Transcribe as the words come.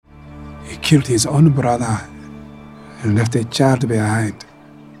killed his own brother and left a child behind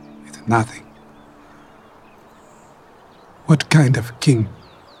with nothing. What kind of king,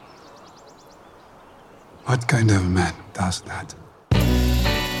 what kind of man does that?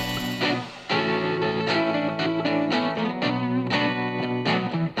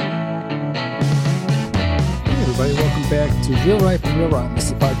 Everybody, welcome back to Real Ripe and Real Rotten. This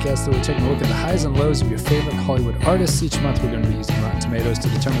is a podcast that we're taking a look at the highs and lows of your favorite Hollywood artists. Each month we're going to be using Rotten Tomatoes to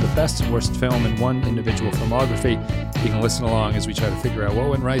determine the best and worst film in one individual filmography. You can listen along as we try to figure out what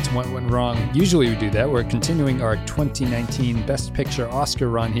went right and what went wrong. Usually we do that. We're continuing our 2019 Best Picture Oscar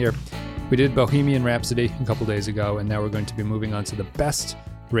run here. We did Bohemian Rhapsody a couple days ago, and now we're going to be moving on to the best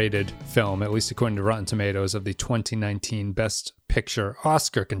rated film, at least according to Rotten Tomatoes, of the 2019 Best Picture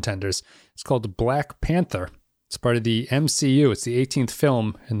Oscar contenders. It's called Black Panther. It's part of the MCU. It's the 18th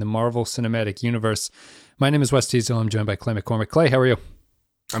film in the Marvel Cinematic Universe. My name is Wes Teasdale. I'm joined by Clay McCormick. Clay, how are you?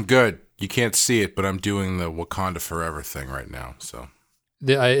 I'm good. You can't see it, but I'm doing the Wakanda Forever thing right now. So,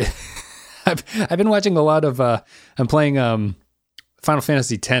 I've been watching a lot of. I'm playing Final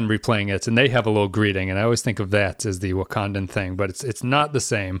Fantasy X, replaying it, and they have a little greeting, and I always think of that as the Wakandan thing, but it's not the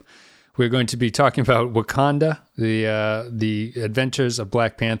same. We're going to be talking about Wakanda, the adventures of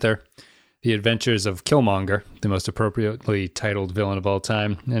Black Panther, the adventures of Killmonger, the most appropriately titled villain of all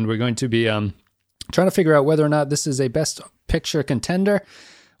time. And we're going to be trying to figure out whether or not this is a Best Picture contender,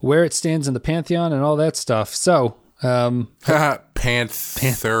 where it stands in the Pantheon, and all that stuff. So, Pantherion.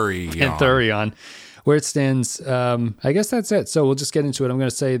 Where it stands, I guess that's it. So we'll just get into it. I'm going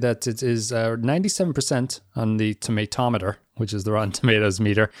to say that it is 97% on the tomatometer, which is the Rotten Tomatoes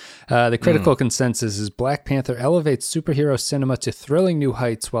meter. The critical consensus is Black Panther elevates superhero cinema to thrilling new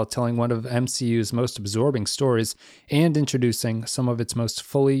heights while telling one of MCU's most absorbing stories and introducing some of its most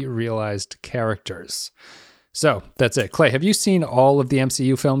fully realized characters. So that's it. Clay, have you seen all of the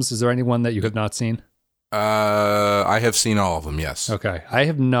MCU films? Is there any one that you have not seen? I have seen all of them, yes. Okay. I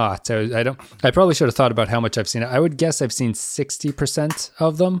have not. I probably should have thought about how much I've seen. I would guess I've seen 60%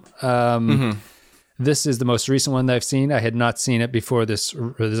 of them. This is the most recent one that I've seen. I had not seen it before this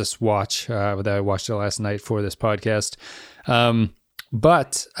watch, that I watched it last night for this podcast.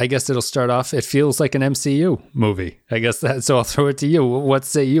 But I guess it'll start off, it feels like an MCU movie. I guess so I'll throw it to you. What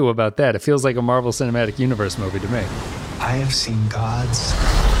say you about that? It feels like a Marvel Cinematic Universe movie to me. I have seen gods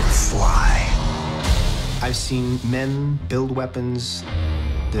fly. I've seen men build weapons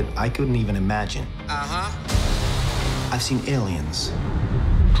that I couldn't even imagine. I've seen aliens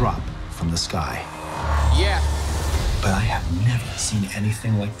drop from the sky. Yeah. But I have never seen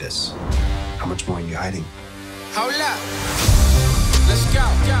anything like this. How much more are you hiding? Hold up. Let's go.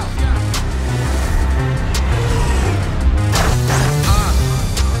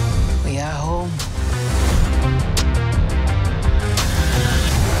 We are home.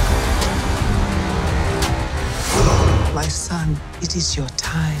 My son, it is your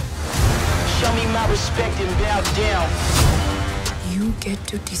time. Show me my respect and bow down. You get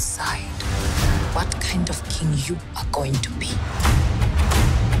to decide what kind of king you are going to be.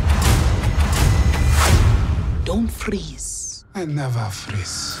 Don't freeze. I never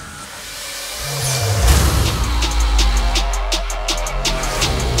freeze.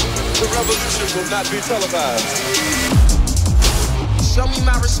 The revolution will not be televised. Show me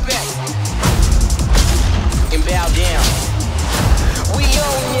my respect and bow down. We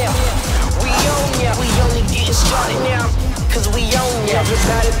own ya. We own ya. We only getting started now, cause we own ya.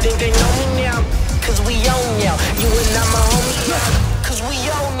 Everybody think they know me now, cause we own ya. You and I'm a homie, yeah, cause we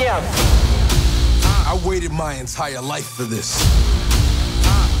own ya. I waited my entire life for this.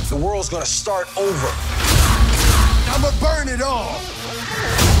 The world's gonna start over. I'ma burn it all.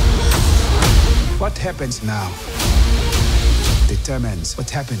 What happens now determines what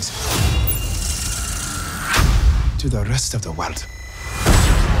happens to the rest of the world.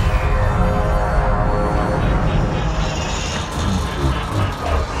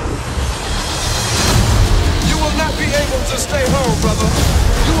 You will not be able to stay home, brother.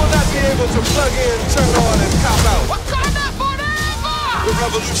 You will not be able to plug in, turn on, and cop out. Wakanda forever! The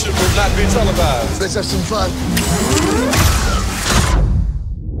revolution will not be televised. Let's have some fun.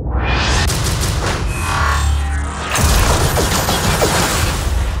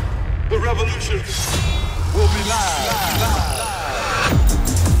 The revolution will be live.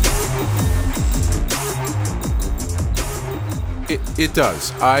 It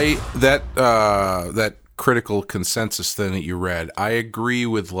does. That critical consensus thing that you read, I agree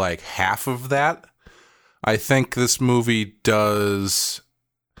with like half of that. I think this movie does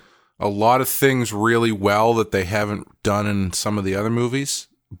a lot of things really well that they haven't done in some of the other movies,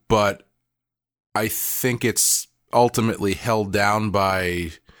 but I think it's ultimately held down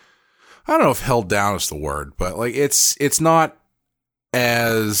by I don't know if held down is the word, but like it's not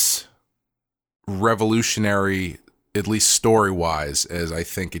as revolutionary, at least story-wise, as I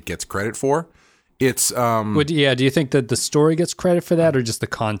think it gets credit for. It's do you think that the story gets credit for that, or just the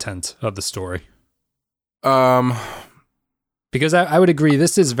content of the story? Because I would agree,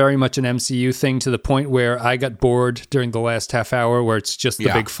 this is very much an MCU thing, to the point where I got bored during the last half hour, where it's just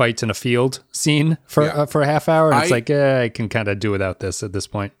the big fights in a field scene for a half hour, and it's like, I can kind of do without this at this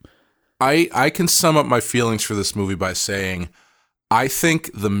point. I can sum up my feelings for this movie by saying I think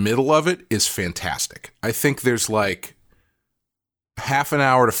the middle of it is fantastic. I think there's like half an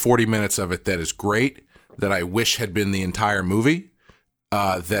hour to 40 minutes of it that is great, that I wish had been the entire movie,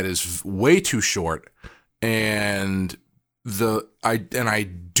 that is way too short, and I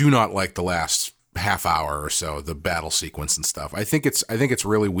do not like the last half hour or so, the battle sequence and stuff. I think it's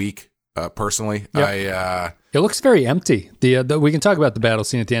really weak, personally. Yep. It looks very empty. We can talk about the battle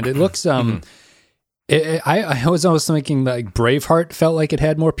scene at the end. It looks I was always thinking like Braveheart felt like it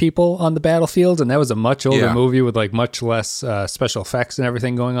had more people on the battlefield, and that was a much older movie with like much less special effects and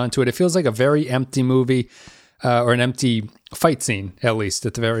everything going on to it. It feels like a very empty movie, or an empty fight scene, at least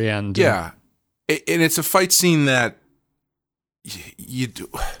at the very end. Yeah, and it's a fight scene that you do.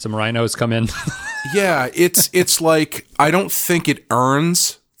 Some rhinos come in. Yeah, it's like, I don't think it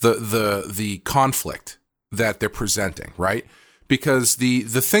earns the conflict that they're presenting, right? Because the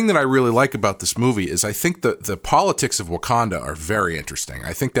thing that I really like about this movie is I think the politics of Wakanda are very interesting.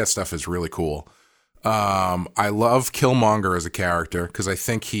 I think that stuff is really cool. I love Killmonger as a character because I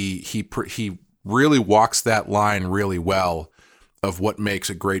think he really walks that line really well of what makes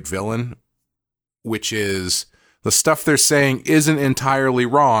a great villain, which is the stuff they're saying isn't entirely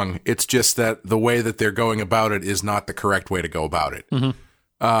wrong. It's just that the way that they're going about it is not the correct way to go about it.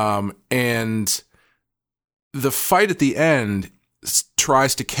 Mm-hmm. And the fight at the end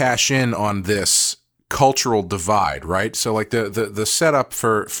tries to cash in on this cultural divide, right? So like the setup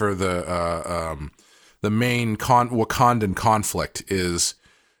for the main Wakandan conflict is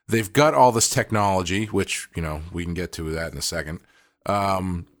they've got all this technology, which, you know, we can get to that in a second.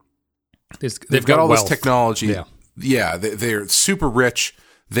 They've got all wealth. This technology. Yeah, they're super rich.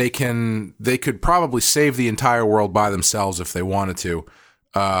 They could probably save the entire world by themselves if they wanted to.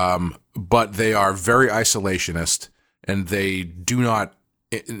 But they are very isolationist, and they do not.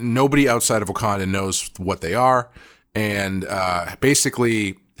 Nobody outside of Wakanda knows what they are, and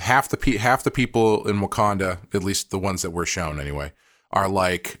basically half the people in Wakanda, at least the ones that we're shown anyway, are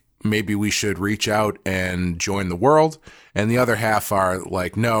like, maybe we should reach out and join the world, and the other half are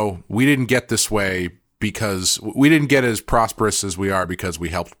like, no, we didn't get this way because we didn't get as prosperous as we are because we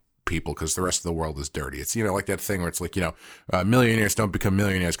helped people, because the rest of the world is dirty. It's, you know, like that thing where it's like, you know, millionaires don't become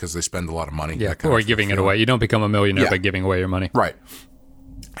millionaires because they spend a lot of money. Yeah, or giving it away. You don't become a millionaire by giving away your money. Right.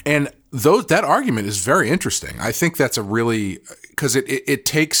 And that argument is very interesting. I think that's a really, because it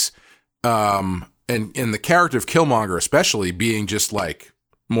takes, and the character of Killmonger especially being just like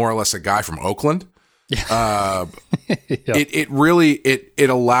more or less a guy from Oakland. Yeah. It really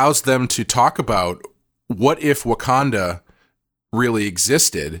allows them to talk about what if Wakanda really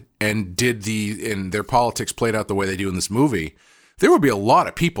existed and and their politics played out the way they do in this movie. There would be a lot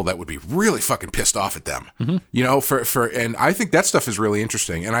of people that would be really fucking pissed off at them, mm-hmm. you know, and I think that stuff is really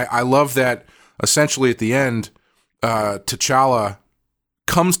interesting. And I love that essentially at the end, T'Challa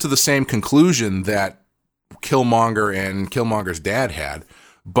comes to the same conclusion that Killmonger and Killmonger's dad had,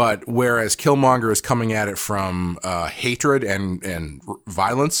 but whereas Killmonger is coming at it from hatred and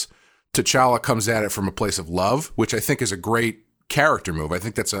violence, T'Challa comes at it from a place of love, which I think is a great character move. I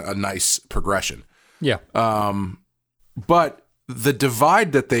think that's a nice progression. Yeah. But the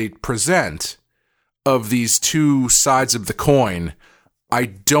divide that they present of these two sides of the coin, I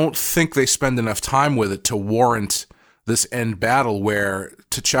don't think they spend enough time with it to warrant this end battle where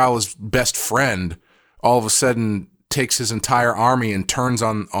T'Challa's best friend all of a sudden takes his entire army and turns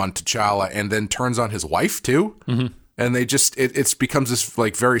on T'Challa, and then turns on his wife too. Mm-hmm. And they just, it becomes this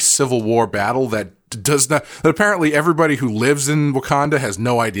like very Civil War battle that does not, that apparently everybody who lives in Wakanda has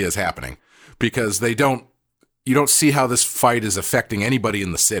no idea is happening, because you don't see how this fight is affecting anybody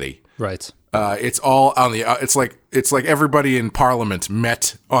in the city. Right. It's all on the, it's like everybody in Parliament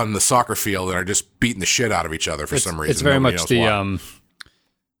met on the soccer field and are just beating the shit out of each other for some reason. It's very much the,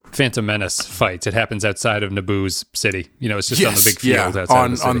 Phantom Menace fights. It happens outside of Naboo's city. You know, it's just on the big field outside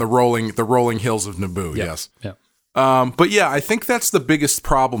of the city. On the rolling hills of Naboo. Yeah. Yes. Yeah. But yeah, I think that's the biggest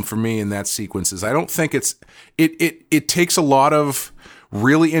problem for me in that sequence is I don't think it takes a lot of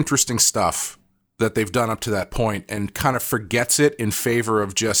really interesting stuff that they've done up to that point and kind of forgets it in favor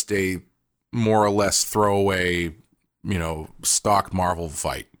of just a more or less throwaway, you know, stock Marvel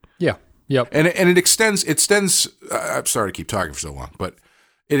fight. Yeah. Yep. And it extends. I'm sorry to keep talking for so long, but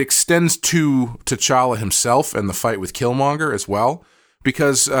it extends to T'Challa himself and the fight with Killmonger as well,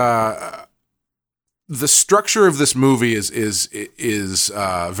 because the structure of this movie is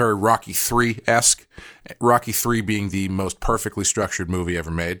very Rocky III-esque. Rocky III being the most perfectly structured movie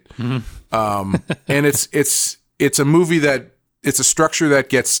ever made. Mm-hmm. And it's a movie that it's a structure that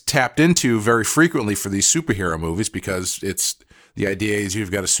gets tapped into very frequently for these superhero movies, because the idea is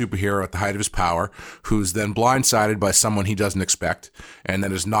you've got a superhero at the height of his power who's then blindsided by someone he doesn't expect, and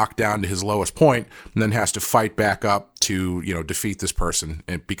then is knocked down to his lowest point, and then has to fight back up to defeat this person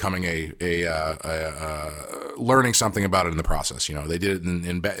and becoming learning something about it in the process. They did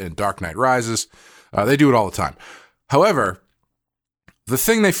it in Dark Knight Rises. They do it all the time. However, the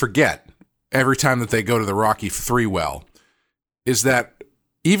thing they forget every time that they go to the Rocky III well is that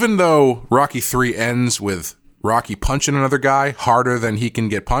even though Rocky III ends with Rocky punching another guy harder than he can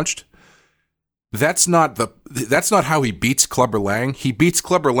get punched, that's not how he beats Clubber Lang. He beats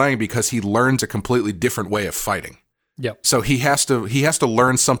Clubber Lang because he learns a completely different way of fighting. Yep. So he has to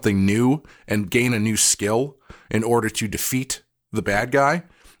learn something new and gain a new skill in order to defeat the bad guy.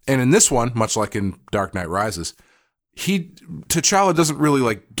 And in this one, much like in Dark Knight Rises, T'Challa doesn't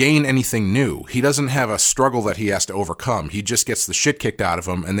really gain anything new. He doesn't have a struggle that he has to overcome. He just gets the shit kicked out of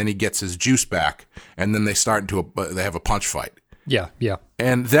him, and then he gets his juice back, and then they have a punch fight. Yeah, yeah.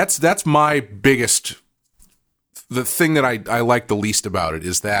 And that's my biggest. The thing that I like the least about it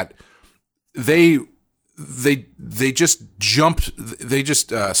is that they just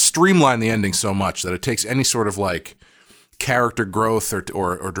streamline the ending so much that it takes any sort of character growth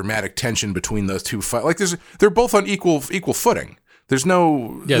or dramatic tension between those two fights. They're both on equal footing. There's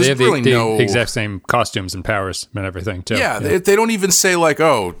no they have the exact same costumes and powers and everything too. Yeah. They don't even say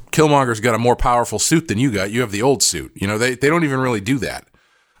oh, Killmonger's got a more powerful suit than you got. You have the old suit. They don't even really do that.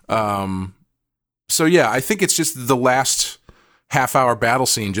 So yeah, I think it's just the last half-hour battle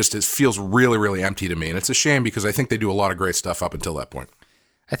scene feels really, really empty to me, and it's a shame because I think they do a lot of great stuff up until that point.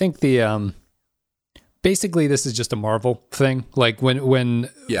 I think basically, this is just a Marvel thing. When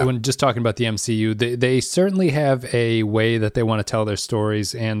just talking about the MCU, they certainly have a way that they want to tell their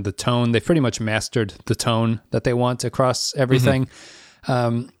stories, and the tone. They've pretty much mastered the tone that they want across everything.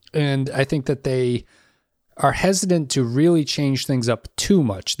 Mm-hmm. And I think that they are hesitant to really change things up too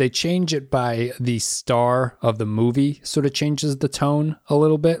much. They change it by the star of the movie sort of changes the tone a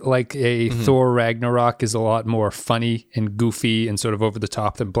little bit. Thor Ragnarok is a lot more funny and goofy and sort of over the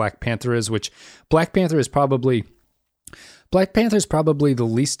top than Black Panther is, which Black Panther is probably the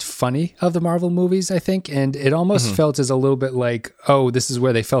least funny of the Marvel movies, I think. And it almost felt as a little bit this is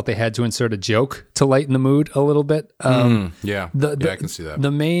where they felt they had to insert a joke to lighten the mood a little bit. I can see that.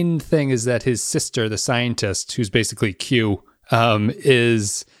 The main thing is that his sister, the scientist, who's basically Q,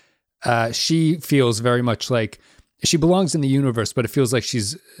 she feels very much like she belongs in the universe, but it feels like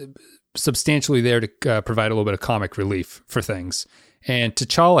she's substantially there to provide a little bit of comic relief for things. And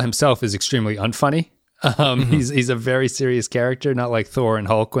T'Challa himself is extremely unfunny. He's a very serious character, not like Thor and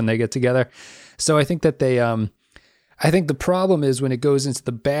Hulk when they get together. So I think that I think the problem is when it goes into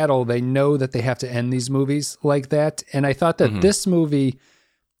the battle, they know that they have to end these movies like that. And I thought that this movie,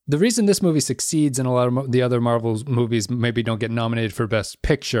 the reason this movie succeeds and a lot of the other Marvel movies maybe don't get nominated for Best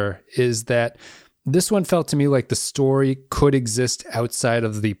Picture is that this one felt to me like the story could exist outside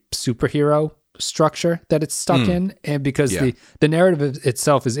of the superhero structure that it's stuck in, and because the narrative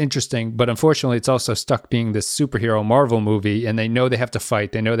itself is interesting, but unfortunately it's also stuck being this superhero Marvel movie, and they know they have to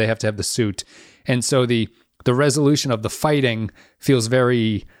fight, they know they have to have the suit, and so the resolution of the fighting feels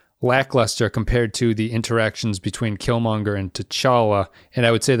very lackluster compared to the interactions between Killmonger and T'Challa. And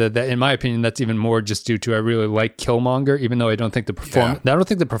I would say that in my opinion that's even more just due to I really like Killmonger, even though I don't think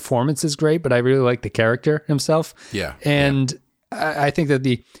the performance is great, but I really like the character himself. I think that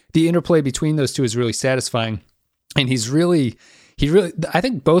the interplay between those two is really satisfying, and he really. I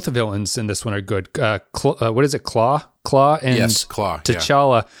think both villains in this one are good. What is it, Claw? Claw and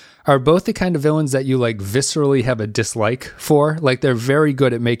T'Challa are both the kind of villains that you viscerally have a dislike for. They're very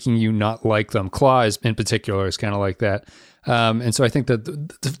good at making you not like them. Claw in particular is kind of like that. And so I think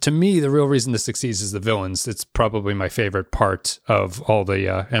that to me, the real reason this succeeds is the villains. It's probably my favorite part of all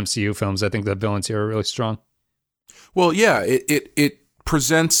the MCU films. I think the villains here are really strong. Well, yeah, it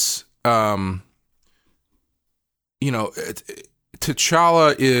presents, T'Challa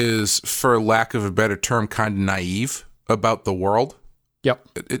is, for lack of a better term, kind of naive about the world.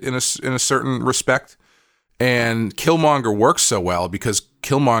 Yep. In a certain respect. And Killmonger works so well because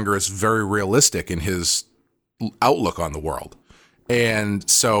Killmonger is very realistic in his outlook on the world. And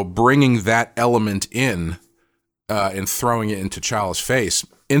so bringing that element in and throwing it into T'Challa's face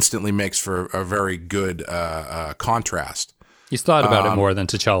instantly makes for a very good contrast. He's thought about it more than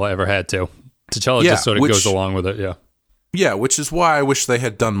T'Challa ever had to. T'Challa just sort of goes along with it, yeah. Yeah, which is why I wish they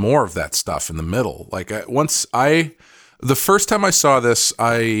had done more of that stuff in the middle. Like, the first time I saw this,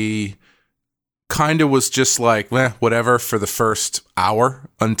 I kind of was just like, whatever, for the first hour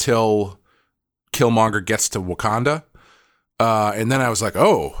until Killmonger gets to Wakanda. And then I was like,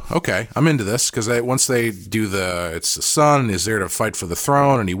 oh, okay, I'm into this. Because once they do it's the son, and he's there to fight for the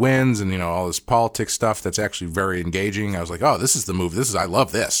throne, and he wins, and, all this politics stuff that's actually very engaging. I was like, oh, this is the movie. I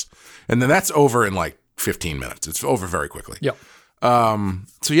love this. And then that's over in like 15 minutes. It's over very quickly. Yep.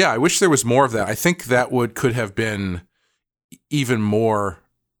 So yeah, I wish there was more of that. I think that could have been even more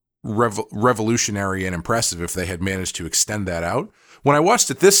revolutionary and impressive if they had managed to extend that out. When I watched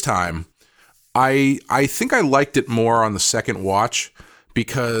it this time, I think I liked it more on the second watch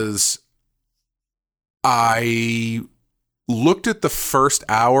because I looked at the first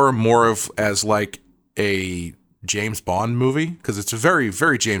hour more as like a James Bond movie, because it's very,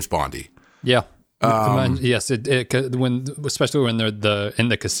 very James Bondy. Yeah. Yes, especially when they're in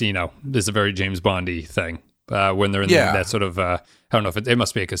the casino, there's a very James Bondy thing. When they're in that sort of, I don't know if it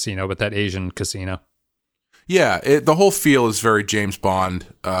must be a casino, but that Asian casino. Yeah, the whole feel is very James Bond.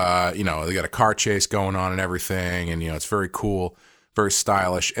 They got a car chase going on and everything, and it's very cool, very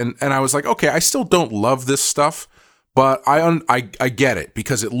stylish. And I was like, okay, I still don't love this stuff, but I get it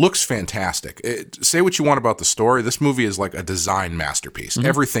because it looks fantastic. Say what you want about the story, this movie is like a design masterpiece. Mm-hmm.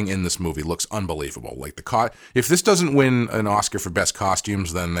 Everything in this movie looks unbelievable. Like if this doesn't win an Oscar for best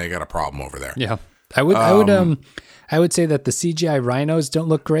costumes, then they got a problem over there. Yeah, I would say that the CGI rhinos don't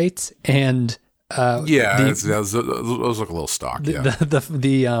look great, and those look a little stock.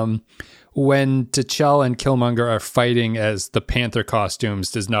 When T'Challa and Killmonger are fighting as the Panther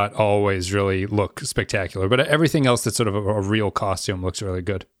costumes does not always really look spectacular, but everything else that's sort of a real costume looks really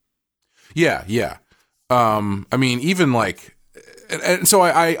good. Yeah. I mean, even like, and so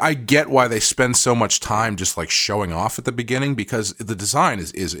I get why they spend so much time just like showing off at the beginning, because the design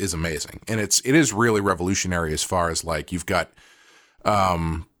is amazing, and it is really revolutionary as far as like you've got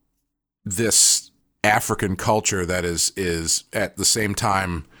this African culture that is at the same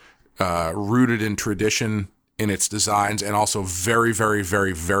time rooted in tradition in its designs, and also very, very,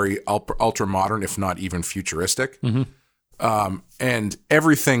 very, very ultra modern, if not even futuristic. Mm-hmm. And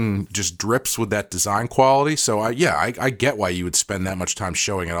everything just drips with that design quality. So I get why you would spend that much time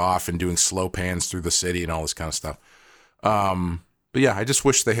showing it off and doing slow pans through the city and all this kind of stuff. But yeah, I just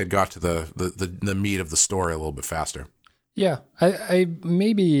wish they had got to the meat of the story a little bit faster. Yeah, I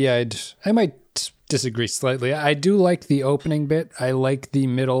might disagree slightly. I do like the opening bit. I like the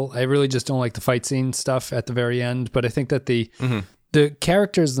middle. I really just don't like the fight scene stuff at the very end. But I think that the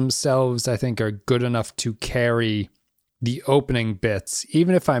characters themselves, I think, are good enough to carry the opening bits.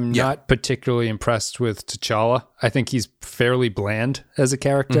 Even if I'm not particularly impressed with T'Challa, I think he's fairly bland as a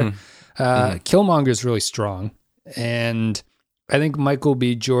character. Killmonger is really strong, and I think Michael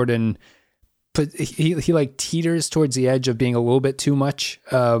B. Jordan, but he like teeters towards the edge of being a little bit too much.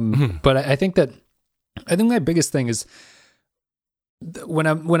 But I think my biggest thing is when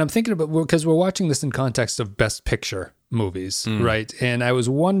I'm thinking about, because we're watching this in context of Best Picture movies, right? And I was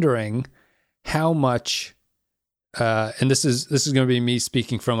wondering how much, and this is going to be me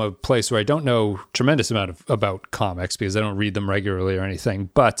speaking from a place where I don't know tremendous amount about comics because I don't read them regularly or anything.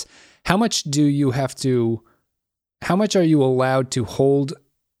 But how much are you allowed to hold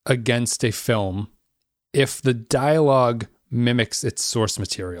against a film if the dialogue mimics its source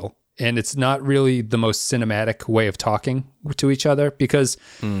material and it's not really the most cinematic way of talking to each other? Because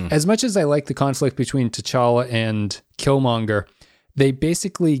as much as I like the conflict between T'Challa and Killmonger, they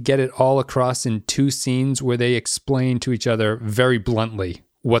basically get it all across in two scenes where they explain to each other very bluntly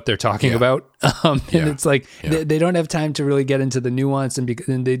what they're talking about. And it's like they don't have time to really get into the nuance, and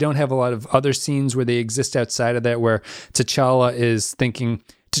they don't have a lot of other scenes where they exist outside of that, where T'Challa is thinking.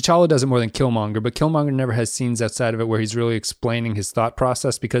 T'Challa does it more than Killmonger, but Killmonger never has scenes outside of it where he's really explaining his thought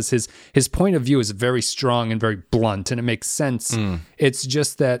process, because his point of view is very strong and very blunt, and it makes sense. It's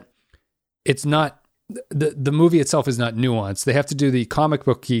just that it's not, the movie itself is not nuanced. They have to do the comic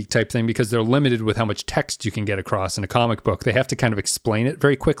book-y type thing because they're limited with how much text you can get across in a comic book. They have to kind of explain it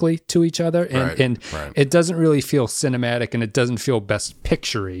very quickly to each other, and it doesn't really feel cinematic, and it doesn't feel Best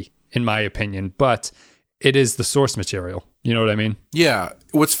Picture-y, in my opinion, but it is the source material. You know what I mean? Yeah.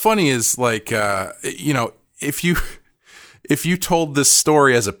 What's funny is like, if you told this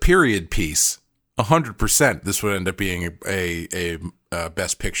story as a period piece, 100% this would end up being a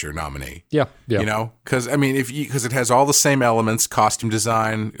Best Picture nominee. Yeah. You know, because I mean, because it has all the same elements: costume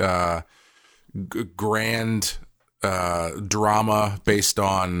design, grand drama based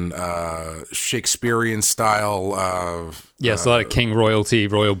on Shakespearean style. Yes, a lot of king royalty,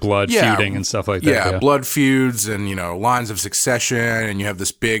 royal blood feuding and stuff like that. Yeah, blood feuds and, you know, lines of succession, and you have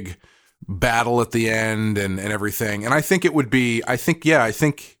this big battle at the end and everything. And I think it would be, I think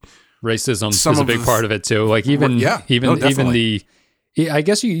racism is a big part of it too. Like even the, I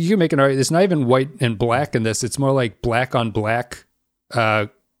guess you can make an argument. It's not even white and black in this. It's more like black on black,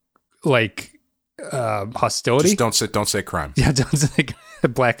 hostility. Just don't say crime. Yeah, don't say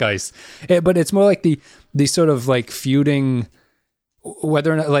black ice. But it's more like the sort of like feuding,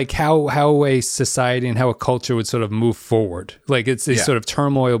 whether or not like how a society and how a culture would sort of move forward. Like it's this sort of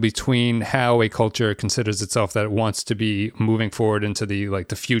turmoil between how a culture considers itself that it wants to be moving forward into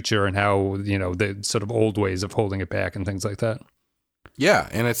the future, and how, you know, the sort of old ways of holding it back and things like that. Yeah,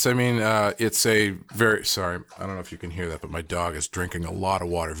 and it's a very, sorry, I don't know if you can hear that, but my dog is drinking a lot of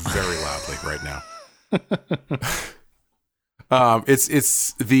water very loudly right now.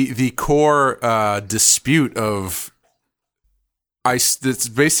 It's the core dispute of it's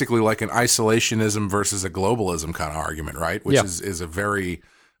basically like an isolationism versus a globalism kind of argument, right? Which is a very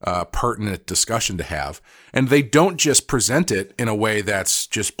pertinent discussion to have. And they don't just present it in a way that's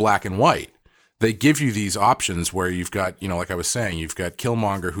just black and white. They give you these options where you've got, you know, like I was saying, you've got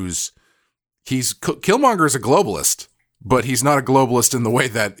Killmonger, Killmonger is a globalist, but he's not a globalist in the way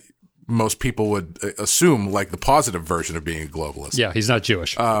that most people would assume, like the positive version of being a globalist. Yeah, he's not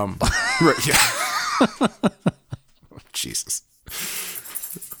Jewish. Right, yeah. Jesus.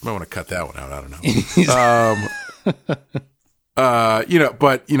 Might want to cut that one out. I don't know. You know,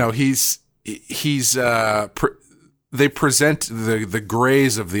 but you know, they present the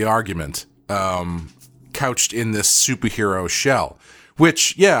grays of the argument couched in this superhero shell,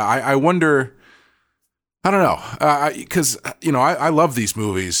 which, I wonder, I don't know, because, you know, I love these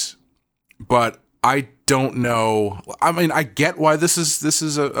movies, but I don't know. I mean, I get why this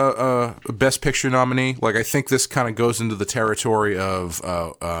is a Best Picture nominee. Like, I think this kind of goes into the territory of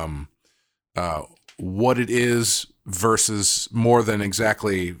what it is versus more than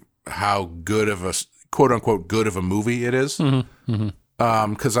exactly how good of a quote unquote good of a movie it is. Mm-hmm. Mm-hmm.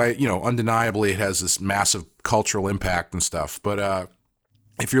 Because undeniably it has this massive cultural impact and stuff. But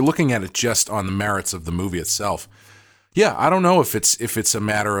if you're looking at it just on the merits of the movie itself, I don't know if it's a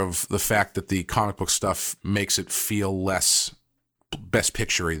matter of the fact that the comic book stuff makes it feel less Best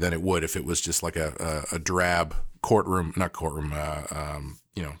Picture-y than it would if it was just like a drab period.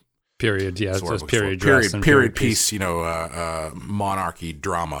 Yeah, it's just period piece. Monarchy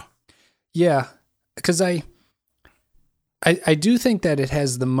drama. Yeah, because I do think that it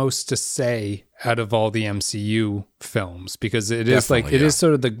has the most to say out of all the MCU films, because it is is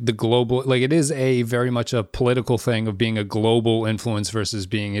sort of the global, like it is a very much a political thing of being a global influence versus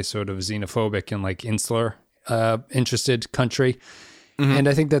being a sort of xenophobic and like insular interested country. Mm-hmm. And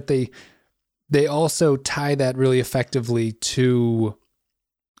I think that they also tie that really effectively to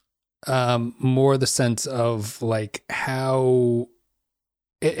more the sense of like how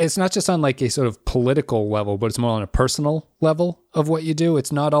it's not just on like a sort of political level, but it's more on a personal level of what you do.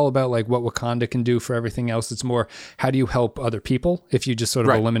 It's not all about like what Wakanda can do for everything else. It's more, how do you help other people? If you just sort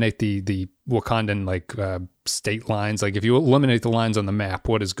of eliminate the Wakandan like state lines, like if you eliminate the lines on the map,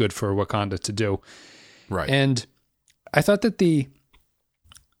 what is good for Wakanda to do? Right. And I thought that the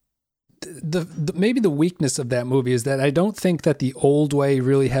maybe the weakness of that movie is that I don't think that the old way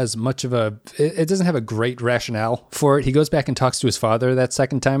really has much of it doesn't have a great rationale for it. He goes back and talks to his father that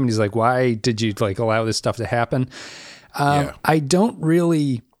second time, and he's like, why did you like allow this stuff to happen? I don't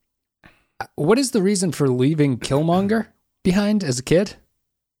really, what is the reason for leaving Killmonger behind as a kid?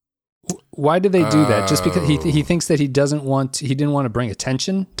 Why did they do that? Just because he thinks that he didn't want to bring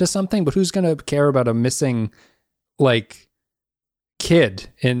attention to something, but who's going to care about a missing like kid?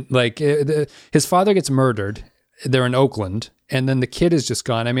 And like his father gets murdered, they're in Oakland, and then the kid is just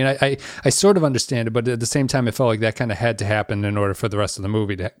gone. I mean, I sort of understand it, but at the same time it felt like that kind of had to happen in order for the rest of the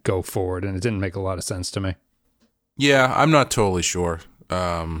movie to go forward, and it didn't make a lot of sense to me. I'm not totally sure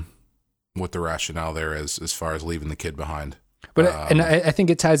what the rationale there is as far as leaving the kid behind, but and I think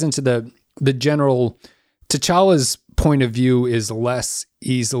it ties into the general T'Challa's point of view is less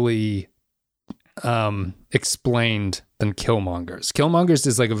easily explained than Killmonger's. Killmonger's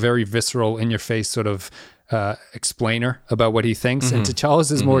is like a very visceral, in-your-face sort of explainer about what he thinks, mm-hmm. and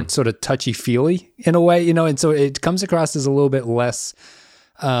T'Challa's is more sort of touchy-feely in a way, and so it comes across as a little bit less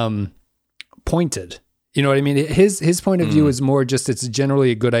pointed. You know what I mean? His point of view is more just it's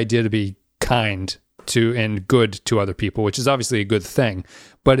generally a good idea to be kind to and good to other people, which is obviously a good thing,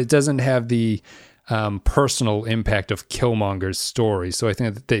 but it doesn't have the personal impact of Killmonger's story. So I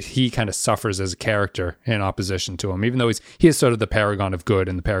think that he kind of suffers as a character in opposition to him, even though he is sort of the paragon of good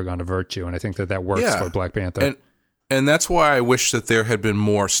and the paragon of virtue. And I think that works for Black Panther. And that's why I wish that there had been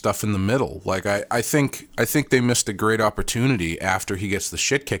more stuff in the middle. Like I think they missed a great opportunity after he gets the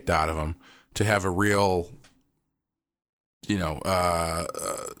shit kicked out of him to have a real,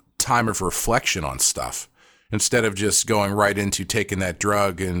 time of reflection on stuff, instead of just going right into taking that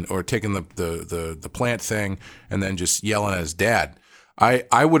drug or taking the plant thing and then just yelling at his dad.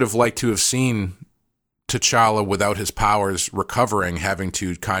 I would have liked to have seen T'Challa without his powers recovering, having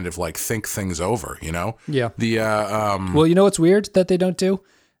to kind of like think things over, Yeah. Well, you know what's weird that they don't do?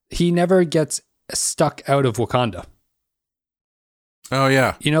 He never gets stuck out of Wakanda. Oh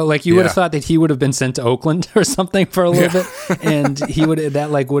yeah. You would have thought that he would have been sent to Oakland or something for a little bit, and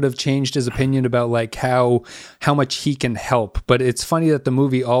would have changed his opinion about like how much he can help. But it's funny that the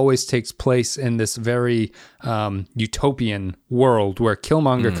movie always takes place in this very utopian world where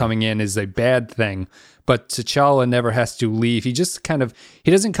Killmonger coming in is a bad thing, but T'Challa never has to leave. He just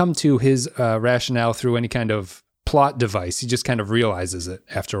he doesn't come to his rationale through any kind of plot device. He just kind of realizes it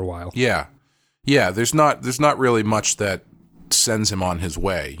after a while. Yeah. Yeah. There's not really much that sends him on his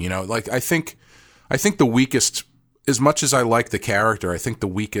way. Like I think the weakest, as much as I like the character, I think the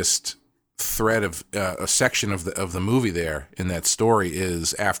weakest thread of a section of the movie there in that story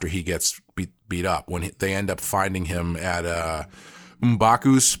is after he gets beat up, when they end up finding him at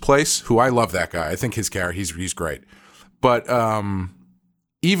M'Baku's place, who I love that guy. I think his character, he's great. But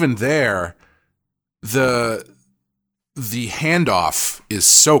even there, the handoff is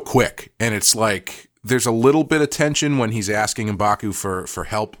so quick, and it's like there's a little bit of tension when he's asking M'Baku for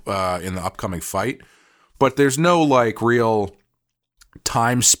help in the upcoming fight, but there's no like real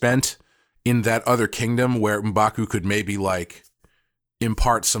time spent in that other kingdom where M'Baku could maybe like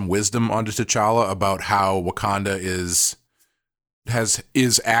impart some wisdom onto T'Challa about how Wakanda is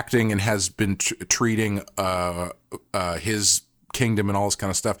acting and has been treating his kingdom and all this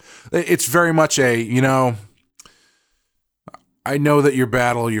kind of stuff. It's very much I know that your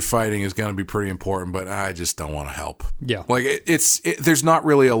battle you're fighting is going to be pretty important, but I just don't want to help. Yeah. Like there's not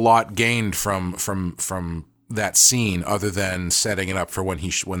really a lot gained from that scene other than setting it up for when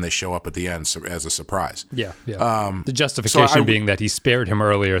they show up at the end as a surprise. Yeah. Yeah. The justification being that he spared him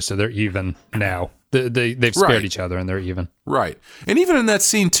earlier, so they're even now. They've spared each other and they're even. Right. And even in that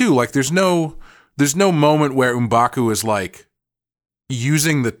scene too, like there's no moment where M'Baku is like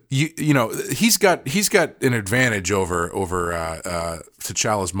using he's got an advantage over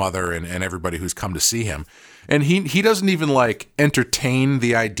T'Challa's mother and everybody who's come to see him, and he doesn't even like entertain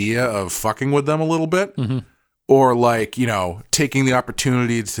the idea of fucking with them a little bit, or like taking the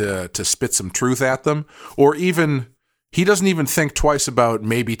opportunity to spit some truth at them, or even he doesn't even think twice about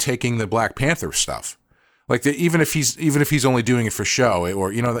maybe taking the Black Panther stuff. Like even if he's only doing it for show,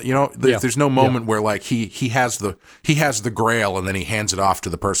 or there's no moment where like he has the grail and then he hands it off to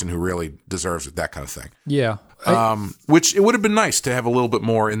the person who really deserves it, that kind of thing. Yeah. Which it would have been nice to have a little bit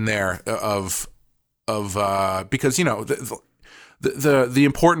more in there of because the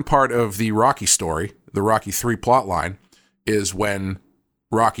important part of the Rocky story, the Rocky 3 plot line, is when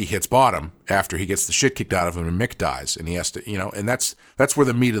Rocky hits bottom after he gets the shit kicked out of him and Mick dies, and he has to, and that's where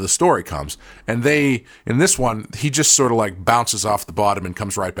the meat of the story comes. And in this one, he just sort of like bounces off the bottom and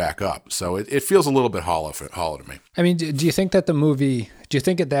comes right back up. So it feels a little bit hollow to me. I mean, do you think that do you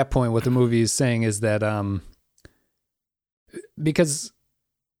think at that point what the movie is saying is that, because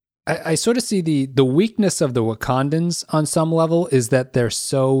I sort of see the weakness of the Wakandans on some level is that they're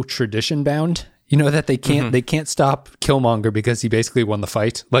so tradition bound. That they can't stop Killmonger because he basically won the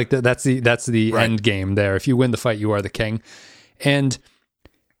fight. Like that's the right end game there. If you win the fight, you are the king. And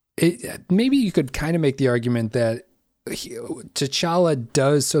maybe you could kind of make the argument that T'Challa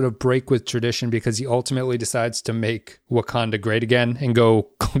does sort of break with tradition because he ultimately decides to make Wakanda great again and go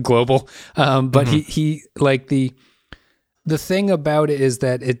global. But he like the thing about it is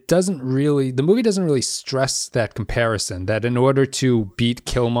that the movie doesn't really stress that comparison, that in order to beat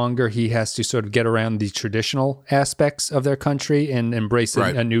Killmonger, he has to sort of get around the traditional aspects of their country and embrace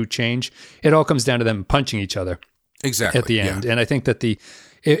a new change. It all comes down to them punching each other. Exactly. At the end. Yeah. And I think that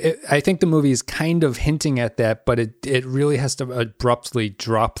I think the movie is kind of hinting at that, but it really has to abruptly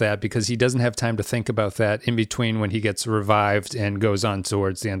drop that because he doesn't have time to think about that in between when he gets revived and goes on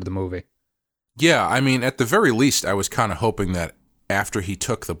towards the end of the movie. Yeah, I mean, at the very least, I was kind of hoping that after he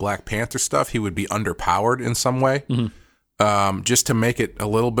took the Black Panther stuff, he would be underpowered in some way, just to make it a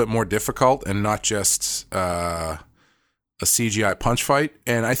little bit more difficult and not just a CGI punch fight.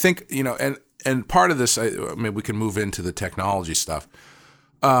 And I think, and part of this, maybe we can move into the technology stuff.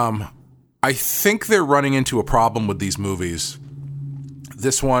 I think they're running into a problem with these movies.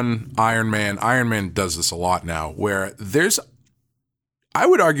 This one, Iron Man does this a lot now, where I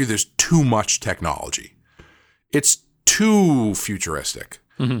would argue there's too much technology. It's too futuristic.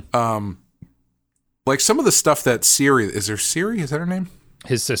 Mm-hmm. Like some of the stuff that Siri, is that her name?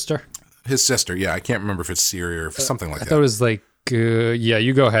 His sister. His sister, yeah. I can't remember if it's Siri or if it's something like that. I thought it was like, yeah,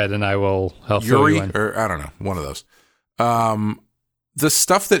 you go ahead and I'll fill you in. Or I don't know, one of those. The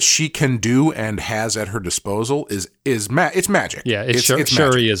stuff that she can do and has at her disposal it's magic. Yeah, it's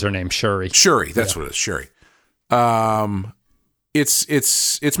Shuri is her name. Shuri, that's what it is. Shuri.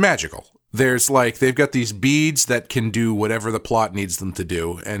 It's magical. There's like they've got these beads that can do whatever the plot needs them to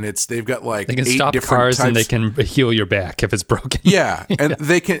do, and they've got like they can 8 stop different cars types. and they can heal your back if it's broken. Yeah, and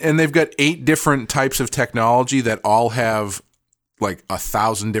they've got 8 different types of technology that all have like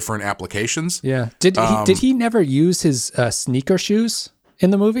 1,000 different applications. Yeah. Did he never use his sneaker shoes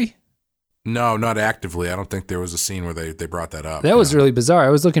in the movie? No, not actively. I don't think there was a scene where they brought that up. That was really bizarre.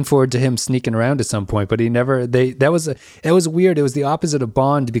 I was looking forward to him sneaking around at some point, but he never. It was weird. It was the opposite of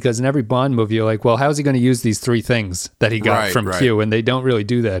Bond, because in every Bond movie, you're like, well, how's he going to use these 3 things that he got from Q? And they don't really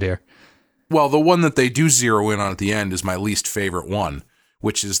do that here. Well, the one that they do zero in on at the end is my least favorite one,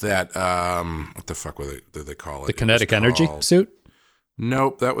 which is that what the fuck did they call it? The kinetic energy suit?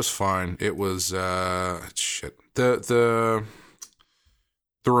 Nope, that was fine. It was shit.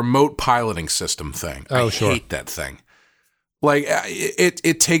 The remote piloting system thing. I hate that thing. Like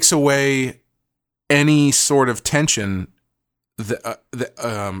it takes away any sort of tension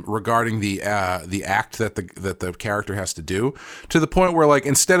regarding the act that the character has to do, to the point where, like,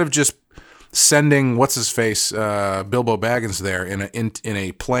 instead of just sending what's his face Bilbo Baggins there in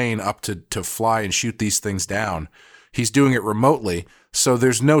a plane up to fly and shoot these things down, he's doing it remotely. So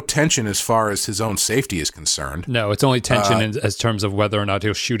there's no tension as far as his own safety is concerned. No, it's only tension as terms of whether or not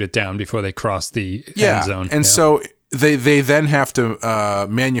he'll shoot it down before they cross the end zone. And so they then have to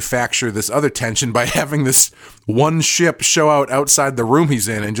manufacture this other tension by having this one ship show outside the room he's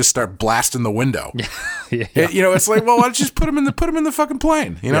in and just start blasting the window. Yeah. It's like, well, why don't you just put him in the fucking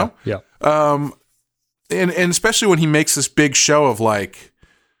plane? You know? Yeah. And especially when he makes this big show of like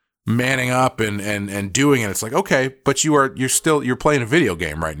manning up and doing it. It's like, okay, but you're playing a video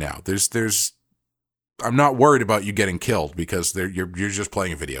game right now. I'm not worried about you getting killed because you're just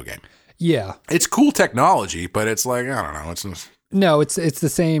playing a video game. Yeah. It's cool technology, but it's like, I don't know. It's the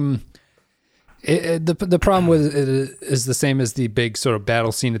same. The problem with it is the same as the big sort of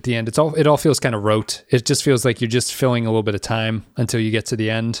battle scene at the end. It all feels kind of rote. It just feels like you're just filling a little bit of time until you get to the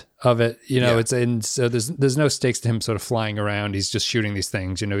end of it. So there's no stakes to him sort of flying around. He's just shooting these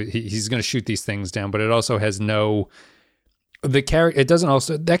things. He's going to shoot these things down, but it also has no. That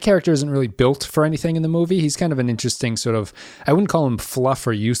character isn't really built for anything in the movie. He's kind of an interesting sort of, I wouldn't call him fluff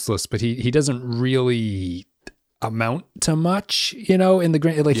or useless, but he doesn't really amount to much, in the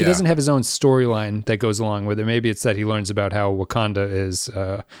grand, like he doesn't have his own storyline that goes along with it. Maybe it's that he learns about how Wakanda is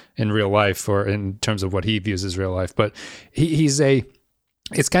in real life, or in terms of what he views as real life, but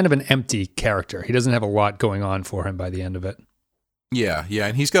it's kind of an empty character. He doesn't have a lot going on for him by the end of it. Yeah.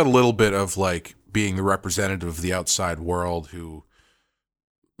 And he's got a little bit of like being the representative of the outside world who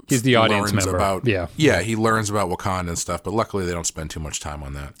he's the audience member. He learns about Wakanda and stuff, but luckily they don't spend too much time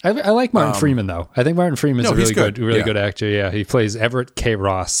on that. I like Martin Freeman though. I think Martin Freeman's a really good actor. Yeah, he plays Everett K.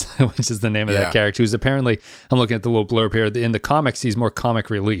 Ross, which is the name of that character. Who's apparently, I'm looking at the little blurb here. In the comics, he's more comic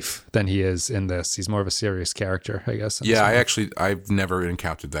relief than he is in this. He's more of a serious character, I guess. Yeah, I've never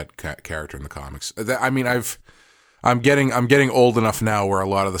encountered that character in the comics. I'm getting old enough now where a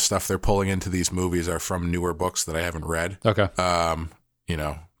lot of the stuff they're pulling into these movies are from newer books that I haven't read. Okay.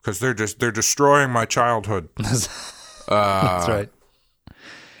 Because they're destroying my childhood. That's right.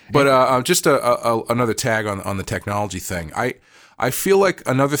 But just another tag on the technology thing. I feel like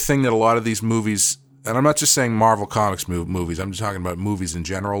another thing that a lot of these movies, and I'm not just saying Marvel Comics movies, I'm just talking about movies in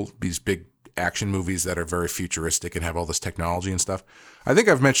general, these big action movies that are very futuristic and have all this technology and stuff. I think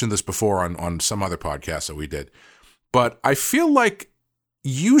I've mentioned this before on some other podcasts that we did. But I feel like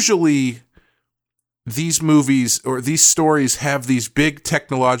usually these movies or these stories have these big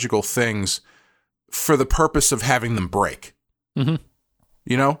technological things for the purpose of having them break. Mm-hmm.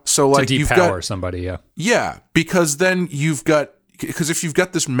 So like to depower somebody, yeah, because then because if you've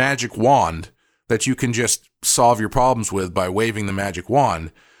got this magic wand that you can just solve your problems with by waving the magic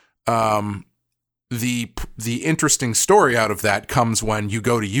wand, the interesting story out of that comes when you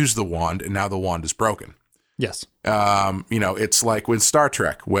go to use the wand and now the wand is broken. Yes. It's like with Star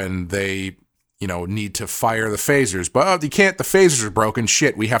Trek when they need to fire the phasers, but you can't. The phasers are broken.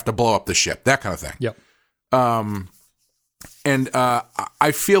 Shit, we have to blow up the ship. That kind of thing. Yep.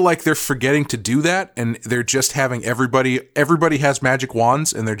 I feel like they're forgetting to do that, and they're just having everybody has magic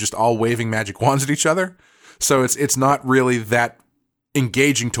wands, and they're just all waving magic wands at each other. So it's not really that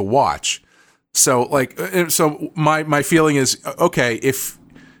engaging to watch. So my feeling is, okay, if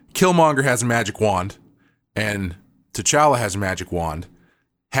Killmonger has a magic wand and T'Challa has a magic wand,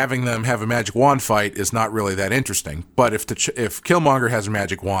 having them have a magic wand fight is not really that interesting. But if Killmonger has a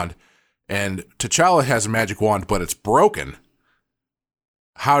magic wand and T'Challa has a magic wand, but it's broken,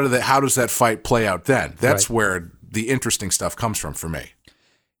 how does that fight play out then? That's right, where the interesting stuff comes from for me.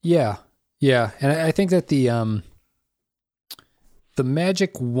 Yeah, and I think that the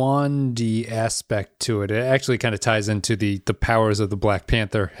magic wandy aspect to it actually kind of ties into the powers of the Black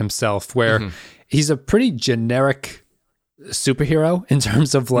Panther himself, where he's a pretty generic superhero in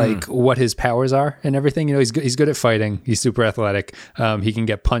terms of like what his powers are and everything. You know, he's good at fighting. He's super athletic. He can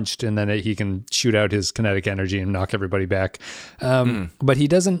get punched and then he can shoot out his kinetic energy and knock everybody back. But he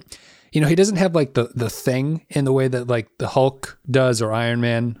doesn't, he doesn't have like the thing in the way that like the Hulk does, or Iron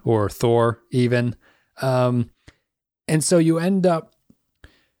Man, or Thor even. And so you end up,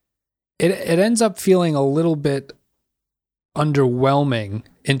 it ends up feeling a little bit underwhelming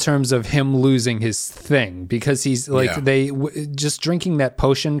in terms of him losing his thing, because he's like, just drinking that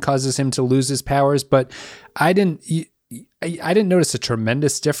potion causes him to lose his powers. But I didn't notice a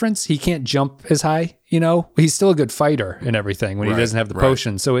tremendous difference. He can't jump as high, he's still a good fighter and everything when he doesn't have the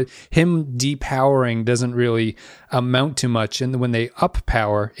potion. So him depowering doesn't really amount to much. And when they up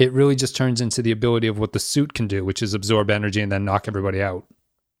power, it really just turns into the ability of what the suit can do, which is absorb energy and then knock everybody out.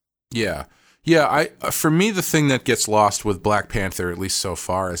 Yeah. Yeah, for me, the thing that gets lost with Black Panther, at least so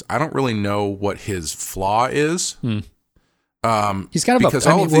far, is I don't really know what his flaw is. He's kind of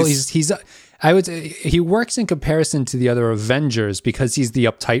I would say he works in comparison to the other Avengers because he's the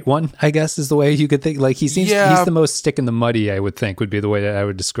uptight one, I guess, is the way you could think. Like he's the most stick in the muddy, I would think, would be the way that I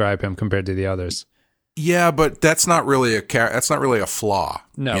would describe him compared to the others. Yeah, but that's not really a flaw.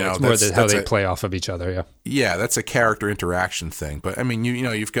 No, it's more how they play off of each other. Yeah. Yeah, that's a character interaction thing. But I mean,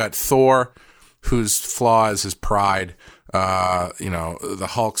 you've got Thor, whose flaw is his pride. The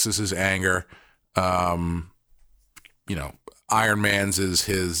Hulk's is his anger. Iron Man's is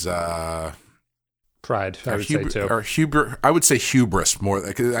his pride. I would say too. Or I would say hubris more.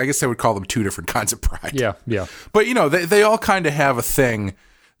 I guess I would call them two different kinds of pride. Yeah. But they all kind of have a thing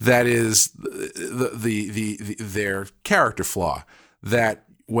that is their character flaw that,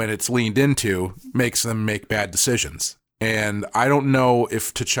 when it's leaned into, makes them make bad decisions. And I don't know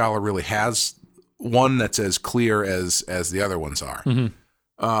if T'Challa really has one that's as clear as the other ones are.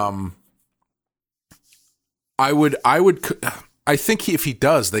 I think if he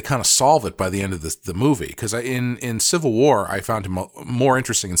does, they kind of solve it by the end of the movie. Because in Civil War, I found him more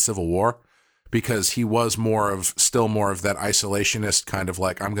interesting in Civil War, because he was still more of that isolationist kind of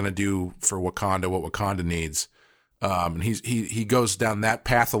like, I'm going to do for Wakanda what Wakanda needs. And he goes down that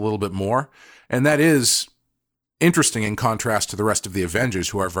path a little bit more, and that is interesting in contrast to the rest of the Avengers,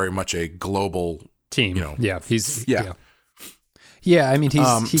 who are very much a global team. Yeah. I mean,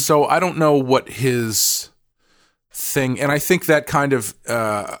 he's so I don't know what his thing, and I think that kind of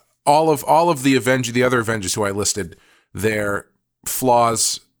all of the other Avengers who I listed, their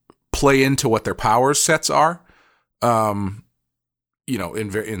flaws play into what their power sets are, in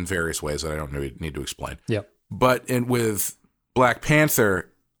various ways that I don't need to explain. Yeah. But with Black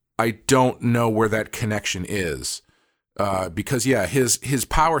Panther, I don't know where that connection is, because his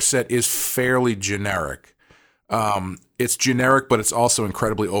power set is fairly generic. It's generic, but it's also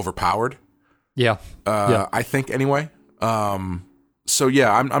incredibly overpowered. Yeah. I think anyway. I'm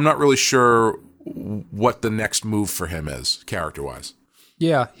not really sure what the next move for him is character-wise.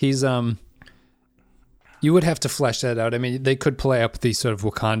 Yeah, he's you would have to flesh that out. I mean, they could play up the sort of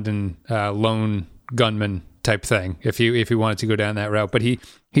Wakandan lone gunman type thing if he wanted to go down that route. But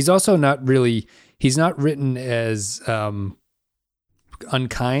he's also not written as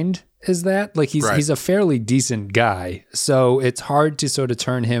unkind as that. Like he's a fairly decent guy. So it's hard to sort of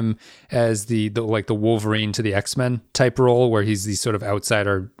turn him as the Wolverine to the X-Men type role, where he's the sort of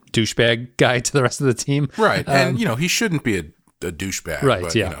outsider douchebag guy to the rest of the team. Right. And he shouldn't be a douchebag. Right.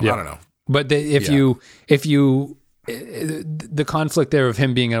 But, yeah. I don't know. But the conflict there of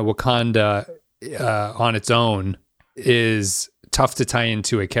him being a Wakanda on its own is tough to tie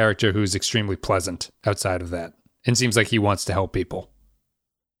into a character who's extremely pleasant outside of that, and seems like he wants to help people.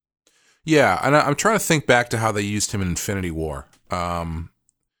 Yeah, and I'm trying to think back to how they used him in Infinity War.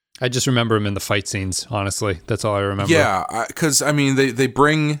 I just remember him in the fight scenes, honestly. That's all I remember. Yeah, because, I mean, they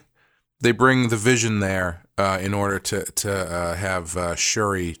bring the Vision there in order to have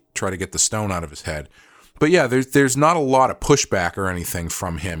Shuri try to get the stone out of his head. But yeah, there's not a lot of pushback or anything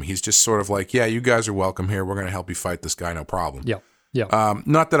from him. He's just sort of like, yeah, you guys are welcome here. We're going to help you fight this guy, no problem. Yeah. Yeah.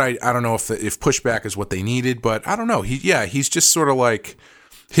 Not that I don't know if pushback is what they needed, but I don't know. He's just sort of like,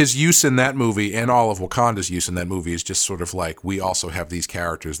 his use in that movie and all of Wakanda's use in that movie is just sort of like, we also have these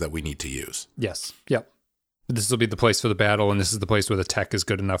characters that we need to use. Yes. Yep. This will be the place for the battle, and this is the place where the tech is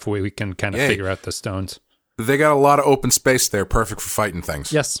good enough where we can kind of figure out the stones. They got a lot of open space there, perfect for fighting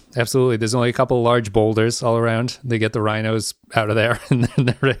things. Yes, absolutely. There's only a couple of large boulders all around. They get the rhinos out of there, and then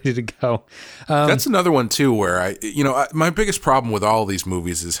they're ready to go. That's another one, too, where my biggest problem with all of these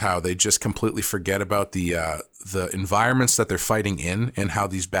movies is how they just completely forget about the environments that they're fighting in and how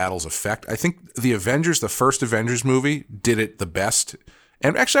these battles affect. I think the first Avengers movie, did it the best.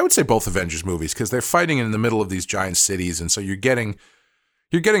 And actually, I would say both Avengers movies, because they're fighting in the middle of these giant cities, and so you're getting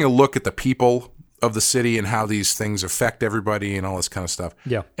a look at the people of the city and how these things affect everybody and all this kind of stuff.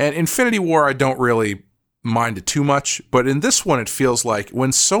 Yeah. And Infinity War, I don't really mind it too much, but in this one, it feels like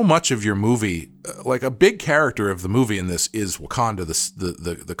when so much of your movie, like a big character of the movie in this is Wakanda,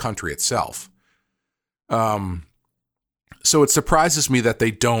 the country itself. So it surprises me that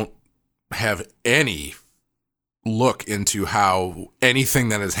they don't have any look into how anything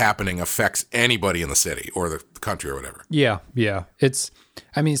that is happening affects anybody in the city or the country or whatever. Yeah.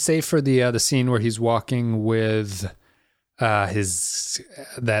 Save for the scene where he's walking with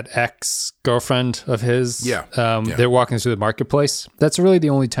that ex-girlfriend of his. They're walking through the marketplace. That's really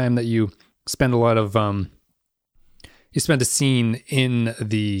the only time that you spend a lot of you spend a scene in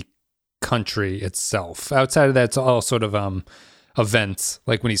the country itself. Outside of that, it's all sort of events,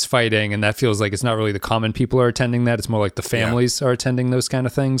 like when he's fighting, and that feels like it's not really the common people are attending that. It's more like the families are attending those kind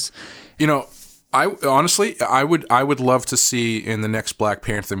of things. I would love to see in the next Black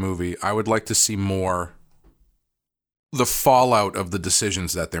Panther movie, I would like to see more the fallout of the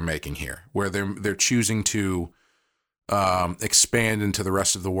decisions that they're making here, where they're choosing to expand into the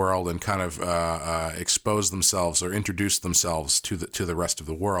rest of the world and kind of expose themselves or introduce themselves to the rest of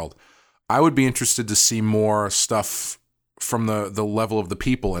the world. I would be interested to see more stuff from the level of the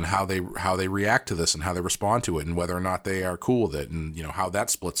people and how they react to this and how they respond to it and whether or not they are cool with it and how that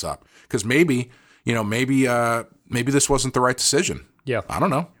splits up, because maybe this wasn't the right decision. I don't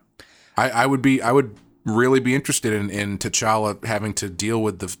know. I would really be interested in T'Challa having to deal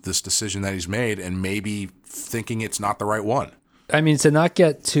with this decision that he's made and maybe thinking it's not the right one. I mean, to not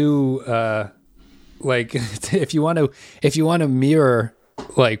get too if you want to mirror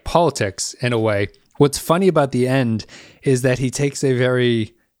like politics in a way, what's funny about the end is that he takes a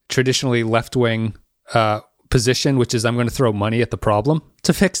very traditionally left-wing position, which is I'm going to throw money at the problem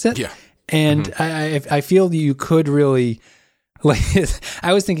to fix it. Yeah. And I feel you could really, like,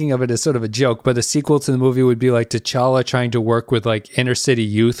 I was thinking of it as sort of a joke, but the sequel to the movie would be like T'Challa trying to work with like inner city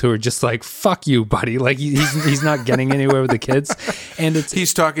youth who are just like, fuck you, buddy. Like he's not getting anywhere with the kids. And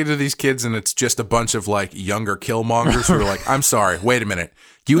he's talking to these kids and it's just a bunch of like younger Killmongers who are like, I'm sorry, wait a minute.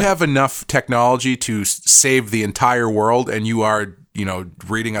 You have enough technology to save the entire world and you are,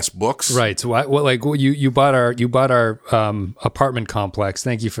 reading us books. Right. So you bought our apartment complex.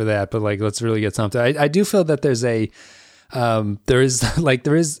 Thank you for that. But like, let's really get something. I do feel that there's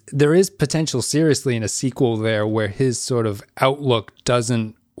there is potential seriously in a sequel there where his sort of outlook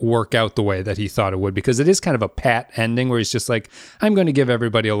doesn't work out the way that he thought it would, because it is kind of a pat ending where he's just like, I'm going to give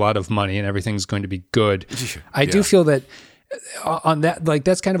everybody a lot of money and everything's going to be good. I do feel that on that, like,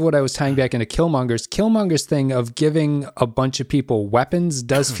 that's kind of what I was tying back into Killmonger's thing of giving a bunch of people weapons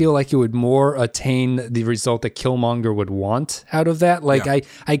does feel like it would more attain the result that Killmonger would want out of that. Like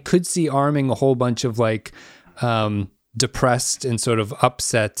I could see arming a whole bunch of like, depressed and sort of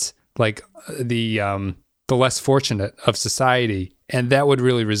upset, like the less fortunate of society, and that would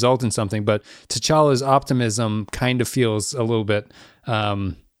really result in something. But T'Challa's optimism kind of feels a little bit,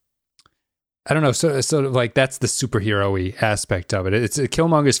 I don't know, sort of like that's the superhero-y aspect of it.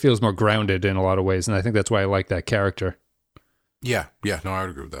 Killmonger's feels more grounded in a lot of ways, and I think that's why I like that character. No, I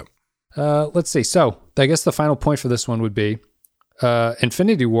would agree with that. Let's see. So I guess the final point for this one would be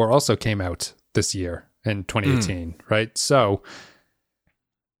Infinity War also came out this year in 2018, right? So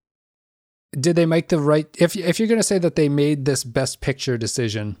did they make the right, if you're going to say that they made this best picture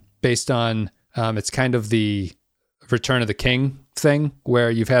decision based on it's kind of the Return of the King thing where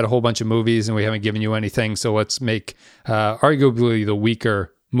you've had a whole bunch of movies and we haven't given you anything, so let's make arguably the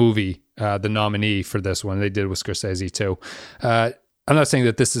weaker movie the nominee for this one. They did with Scorsese too. I'm not saying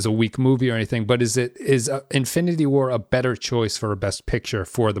that this is a weak movie or anything, but is Infinity War a better choice for a best picture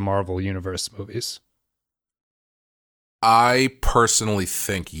for the Marvel Universe movies? I personally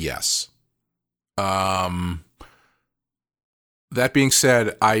think yes. That being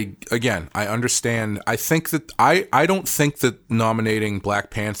said, I understand. I think that I don't think that nominating Black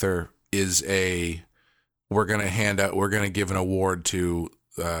Panther is we're going to give an award to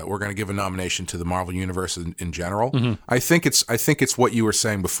we're going to give a nomination to the Marvel Universe in general. Mm-hmm. I think it's what you were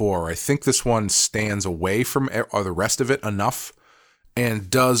saying before. I think this one stands away from the rest of it enough and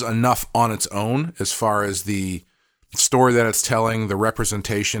does enough on its own as far as the story that it's telling, the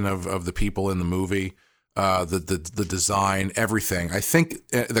representation of the people in the movie, the design, everything. I think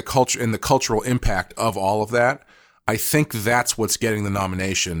the culture and the cultural impact of all of that, I think that's what's getting the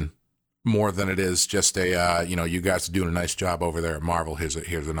nomination more than it is just you guys are doing a nice job over there at Marvel. Here's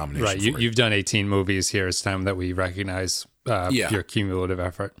a nomination. Right. You've done 18 movies here. It's time that we recognize your cumulative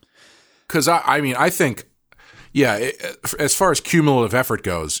effort. Because I think, as far as cumulative effort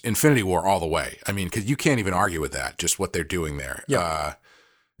goes, Infinity War all the way. I mean, because you can't even argue with that, just what they're doing there. Yeah.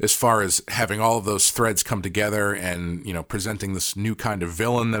 As far as having all of those threads come together and, presenting this new kind of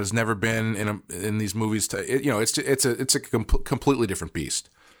villain that has never been in these movies, it's a completely different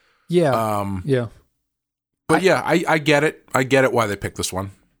beast. Yeah. Yeah. But I get it. I get it why they picked this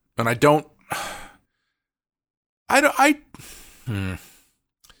one. And I don't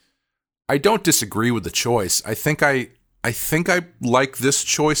disagree with the choice. I think I like this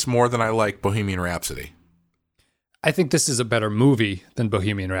choice more than I like Bohemian Rhapsody. I think this is a better movie than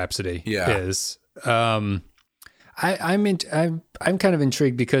Bohemian Rhapsody is. I'm kind of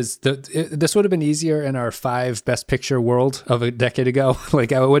intrigued because this would have been easier in our 5 Best Picture world of a decade ago.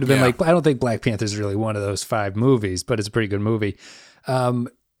 Like I would have been I don't think Black Panther is really one of those 5 movies, but it's a pretty good movie.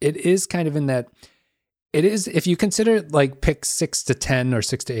 It is kind of in that. It is, if you consider like pick 6 to 10 or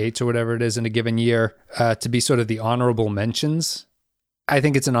 6 to 8 or whatever it is in a given year to be sort of the honorable mentions. I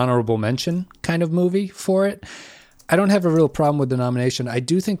think it's an honorable mention kind of movie for it. I don't have a real problem with the nomination. I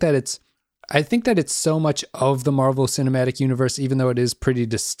think that it's so much of the Marvel Cinematic Universe, even though it is pretty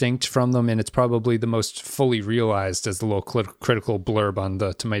distinct from them, and it's probably the most fully realized, as the little critical blurb on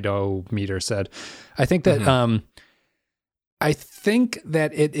the tomato meter said. I think that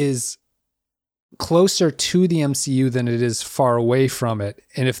it is closer to the MCU than it is far away from it.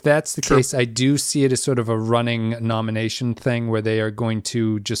 And if that's the case, I do see it as sort of a running nomination thing where they are going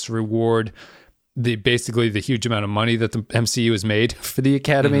to just reward basically the huge amount of money that the MCU has made for the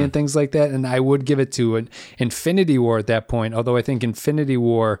Academy and things like that. And I would give it to an Infinity War at that point, although I think Infinity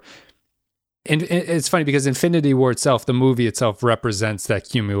War, and it's funny because Infinity War itself, the movie itself, represents that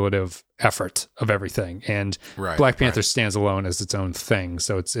cumulative effort of everything. And Black Panther stands alone as its own thing.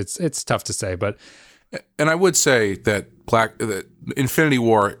 So it's tough to say, but. And I would say that Infinity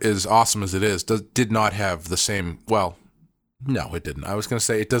War, as awesome as it is, did not have the same, well, no, it didn't. I was going to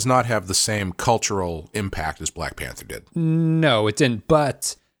say it does not have the same cultural impact as Black Panther did. No, it didn't.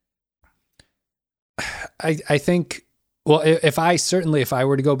 But I think, well, if I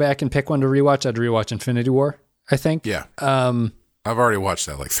were to go back and pick one to rewatch, I'd rewatch Infinity War, I think. Yeah. I've already watched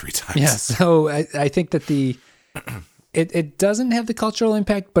that like 3 times. Yeah. So I think that it doesn't have the cultural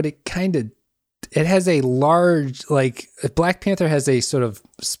impact, but it has a large, like Black Panther has a sort of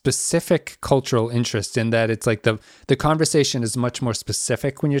specific cultural interest in that it's like the conversation is much more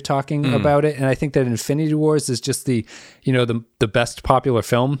specific when you're talking about it. And I think that Infinity Wars is just the best popular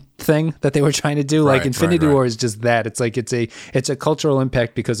film thing that they were trying to do. Like Infinity War is just that. It's like, it's a cultural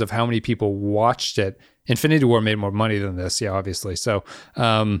impact because of how many people watched it. Infinity War made more money than this. Yeah, obviously. So,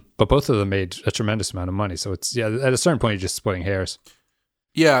 but both of them made a tremendous amount of money. So it's, at a certain point, you're just splitting hairs.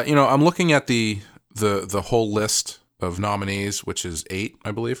 Yeah, I'm looking at the whole list of nominees, which is 8,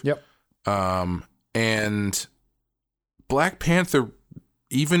 I believe. Yep. And Black Panther,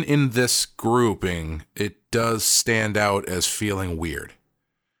 even in this grouping, it does stand out as feeling weird.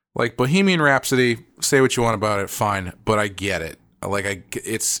 Like Bohemian Rhapsody, say what you want about it, fine, but I get it. Like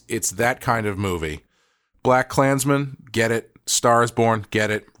it's that kind of movie. Black Klansman, get it. Star is Born,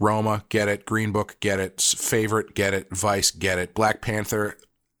 get it. Roma, get it. Green Book, get it. Favorite, get it. Vice, get it. Black Panther,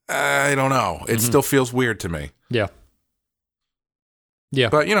 I don't know. It still feels weird to me. Yeah. Yeah.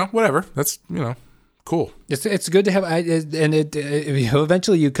 But, whatever. That's, cool. It's good to have,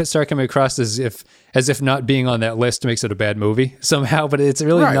 eventually you start coming across as if not being on that list makes it a bad movie somehow, but it's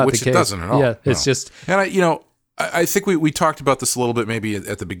really not the case. Which it doesn't at all. Yeah, it's just. And I think we talked about this a little bit maybe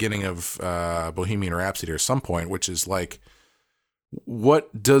at the beginning of Bohemian Rhapsody or some point, which is like,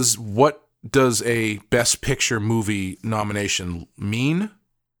 what does a Best Picture movie nomination mean?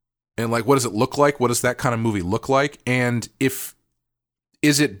 And like, what does it look like? What does that kind of movie look like? And is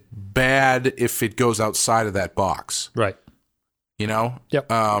it bad if it goes outside of that box? Right.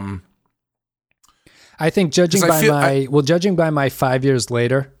 Yep. I think judging 'Cause I by judging by my 5 years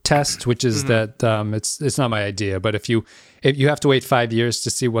later test, which is Mm-hmm. that it's not my idea, but if you have to wait 5 years to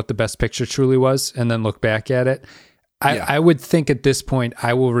see what the best picture truly was and then look back at it, I would think at this point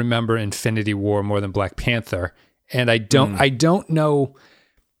I will remember Infinity War more than Black Panther, and I don't know.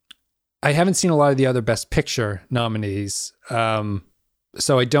 I haven't seen a lot of the other Best Picture nominees,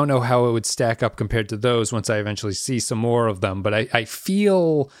 so I don't know how it would stack up compared to those once I eventually see some more of them. But I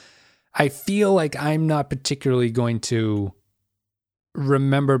feel like I'm not particularly going to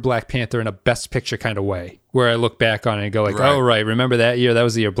remember Black Panther in a Best Picture kind of way, where I look back on it and go like, Right. oh, right, remember that year? That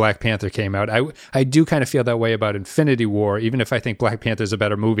was the year Black Panther came out. I do kind of feel that way about Infinity War, even if I think Black Panther is a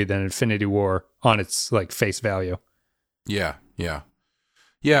better movie than Infinity War on its like face value. Yeah.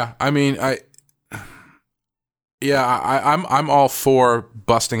 I mean, I'm all for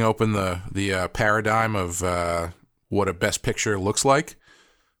busting open the paradigm of what a Best Picture looks like,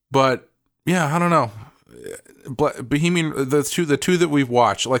 but yeah, I don't know. Bohemian, the two that we've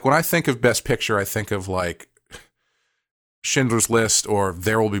watched, like when I think of Best Picture, I think of like Schindler's List or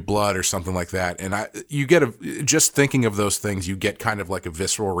There Will Be Blood or something like that, and you get just thinking of those things, you get kind of like a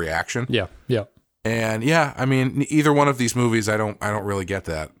visceral reaction. Yeah. And yeah, I mean, either one of these movies, I don't really get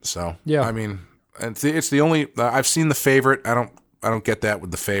that. So Yeah. I mean, it's the only I've seen The Favorite. I don't get that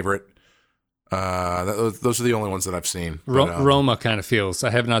with The Favorite. Those are the only ones that I've seen. Roma kind of feels. I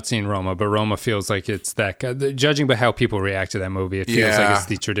have not seen Roma, but Roma feels like it's that. Judging by how people react to that movie, it feels like it's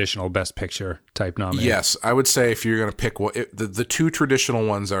the traditional Best Picture type nominee. Yes, I would say if you're going to pick the two traditional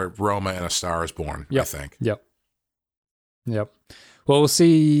ones are Roma and A Star Is Born. Yep. I think. Yep. Well, we'll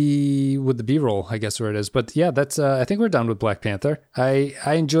see with the B-roll, I guess, where it is. But yeah, that's. I think we're done with Black Panther. I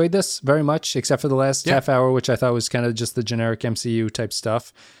enjoyed this very much, except for the last half hour, which I thought was kind of just the generic MCU type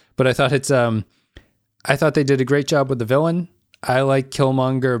stuff. But I thought I thought they did a great job with the villain. I like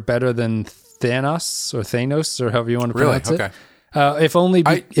Killmonger better than Thanos or however you want to pronounce it.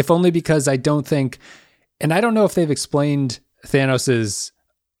 If only because I don't think, and I don't know if they've explained Thanos's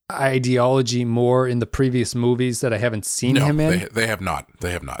ideology more in the previous movies that I haven't seen him in. They have not.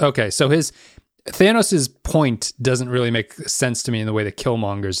 Okay, so Thanos's point doesn't really make sense to me in the way that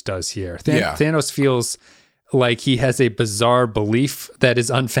Killmonger's does here. Thanos feels like he has a bizarre belief that is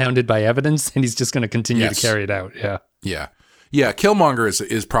unfounded by evidence, and he's just going to continue to carry it out. Yeah.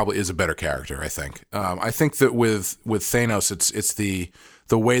 Killmonger is probably a better character. I think. I think that with Thanos, it's the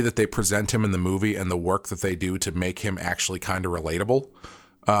way that they present him in the movie and the work that they do to make him actually kind of relatable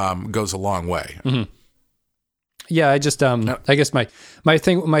goes a long way. Mm-hmm. Yeah, I just I guess my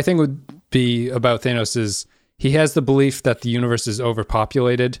thing would be about Thanos is he has the belief that the universe is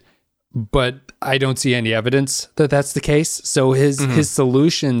overpopulated, but I don't see any evidence that that's the case. So his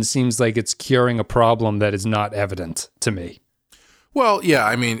solution seems like it's curing a problem that is not evident to me. Well, yeah,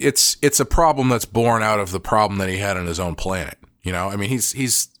 I mean, it's a problem that's born out of the problem that he had on his own planet. You know, I mean,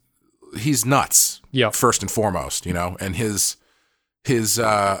 he's nuts. Yeah. First and foremost, you know, and his. But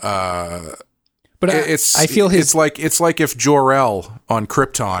I feel it's like if Jor-El on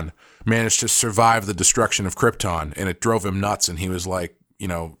Krypton managed to survive the destruction of Krypton, and it drove him nuts, and he was like, you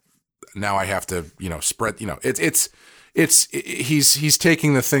know, now I have to, you know, spread, you know, he's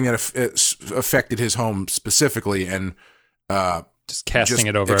taking the thing that affected his home specifically and just casting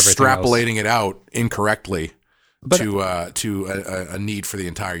it over extrapolating it out incorrectly to a need for the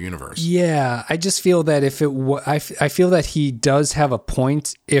entire universe. Yeah, I just feel that if I feel that he does have a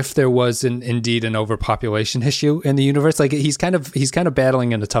point if there was indeed an overpopulation issue in the universe. Like he's kind of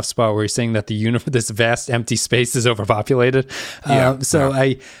battling in a tough spot where he's saying that the universe, this vast empty space, is overpopulated.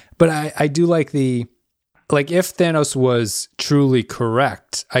 I do like if Thanos was truly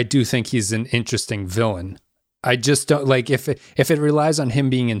correct, I do think he's an interesting villain. I just don't like if it relies on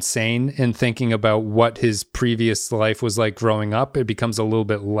him being insane and thinking about what his previous life was like growing up, it becomes a little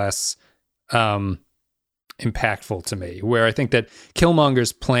bit less impactful to me. Where I think that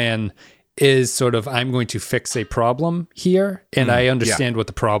Killmonger's plan is sort of, I'm going to fix a problem here, and I understand what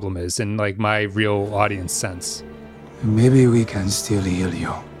the problem is in like my real audience sense. Maybe we can still heal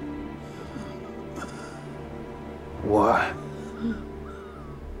you. Why?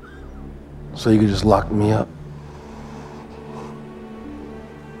 So you could just lock me up?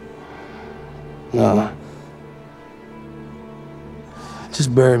 Nah.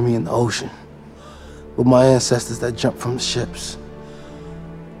 Just bury me in the ocean with my ancestors that jumped from the ships.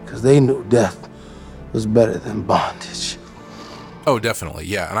 Because they knew death was better than bondage. Oh, definitely.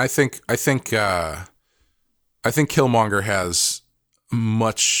 Yeah. And I think Killmonger has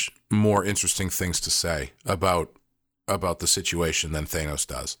much more interesting things to say about the situation than Thanos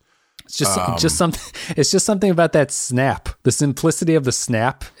does. It's just something. It's just something about that snap. The simplicity of the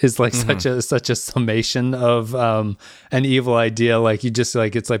snap is like such a summation of an evil idea. Like you just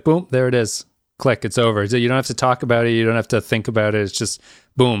like it's like boom, there it is, click, it's over. So you don't have to talk about it. You don't have to think about it. It's just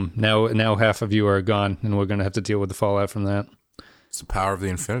boom. Now half of you are gone, and we're gonna have to deal with the fallout from that. It's the power of the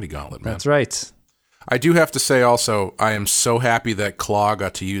Infinity Gauntlet, man. That's right. I do have to say also, I am so happy that Claw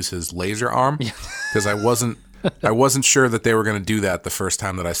got to use his laser arm because I wasn't sure that they were going to do that the first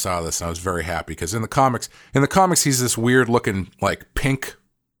time that I saw this, and I was very happy because in the comics he's this weird looking like pink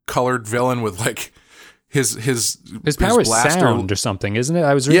colored villain with like his power is sound or something, isn't it?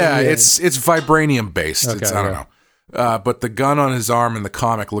 I was reading, it's vibranium based. Okay, I don't know, but the gun on his arm in the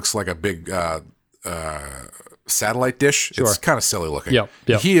comic looks like a big satellite dish. Sure. It's kind of silly looking. Yep.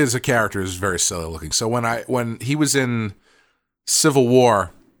 He is a character who's very silly looking. So when he was in Civil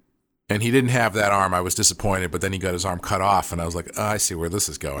War and he didn't have that arm, I was disappointed, but then he got his arm cut off and I was like, I see where this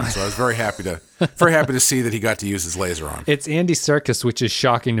is going. So I was very happy to see that he got to use his laser arm. It's Andy Serkis, which is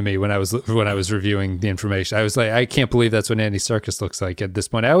shocking to me when I was reviewing the information. I was like, I can't believe that's what Andy Serkis looks like at this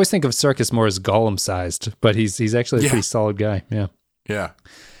point. I always think of Serkis more as Gollum sized, but he's actually a pretty solid guy. Yeah. Yeah.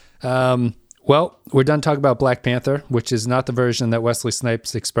 Well, we're done talking about Black Panther, which is not the version that Wesley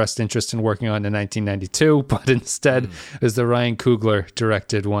Snipes expressed interest in working on in 1992, but instead is the Ryan Coogler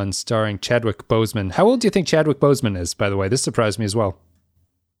directed one starring Chadwick Boseman. How old do you think Chadwick Boseman is, by the way? This surprised me as well.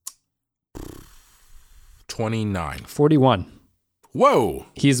 29. 41. Whoa.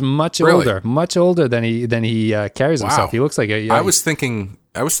 He's much older than he carries himself. He looks like a I was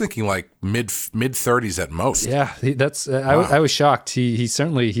thinking like mid 30s at most. Yeah, I was shocked. He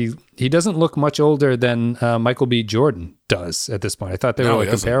certainly he doesn't look much older than Michael B. Jordan does at this point. I thought they were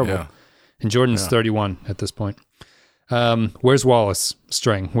comparable. Yeah. And Jordan's 31 at this point. Where's Wallace?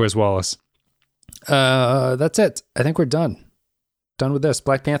 String. Where's Wallace? That's it. I think we're done. Done with this.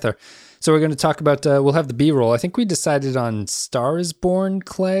 Black Panther. So we're going to talk about, we'll have the B-roll. I think we decided on Star is Born,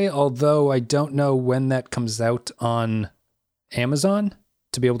 Clay, although I don't know when that comes out on Amazon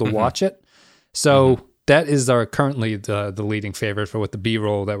to be able to watch it. So that is currently the leading favorite for what the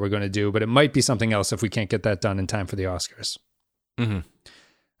B-roll that we're going to do, but it might be something else if we can't get that done in time for the Oscars.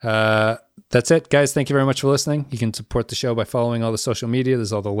 That's it, guys. Thank you very much for listening. You can support the show by following all the social media.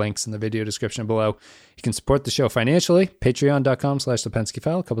 There's all the links in the video description below. You can support the show financially. Patreon.com/Lipinski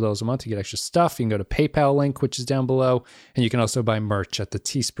File. $2 a month. You get extra stuff. You can go to PayPal link, which is down below. And you can also buy merch at the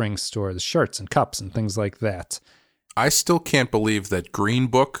Teespring store, the shirts and cups and things like that. I still can't believe that Green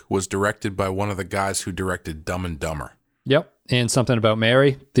Book was directed by one of the guys who directed Dumb and Dumber. Yep. And Something About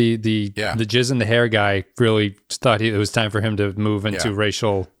Mary. The jizz in the hair guy really thought it was time for him to move into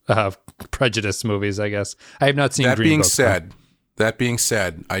racial prejudice movies, I guess. I have not seen Green Book. That being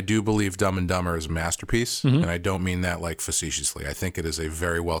said, I do believe Dumb and Dumber is a masterpiece, and I don't mean that like facetiously. I think it is a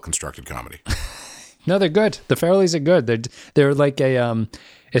very well-constructed comedy. No, they're good. The Farrellys are good. They're like a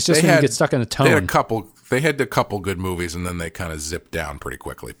it's just when you get stuck in a tone. They had a couple good movies, and then they kind of zipped down pretty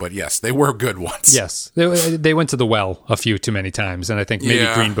quickly. But yes, they were good ones. Yes, they went to the well a few too many times, and I think maybe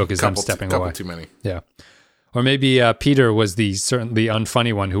Green Book is them stepping away. Too many. Yeah, or maybe Peter was the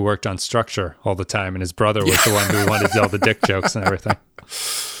unfunny one who worked on Structure all the time, and his brother was the one who wanted to tell the dick jokes and everything.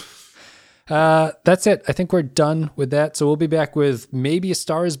 That's it. I think we're done with that. So we'll be back with maybe A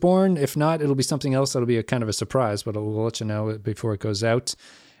Star is Born. If not, it'll be something else. That'll be a kind of a surprise, but we'll let you know before it goes out.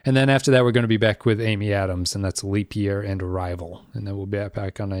 And then after that, we're going to be back with Amy Adams, and that's Leap Year and Arrival. And then we'll be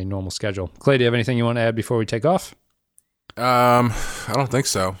back on a normal schedule. Clay, do you have anything you want to add before we take off? I don't think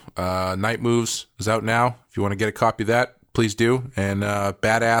so. Night Moves is out now. If you want to get a copy of that, please do. And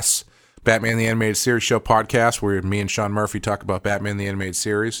Badass Batman the Animated Series Show podcast, where me and Sean Murphy talk about Batman the Animated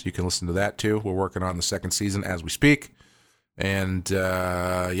Series. You can listen to that too. We're working on the second season as we speak. And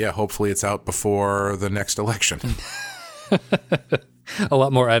hopefully it's out before the next election. A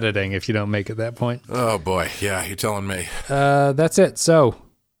lot more editing if you don't make it that point. Oh boy, yeah, you're telling me. That's it. So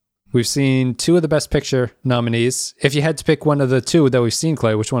we've seen 2 of the Best Picture nominees. If you had to pick one of the 2 that we've seen,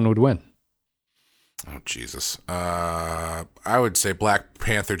 Clay, which one would win? Oh Jesus, I would say Black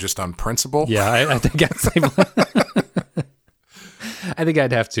Panther just on principle. Yeah, I think I'd say. I think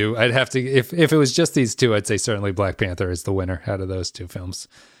I'd have to. If it was just these 2, I'd say certainly Black Panther is the winner out of those 2 films.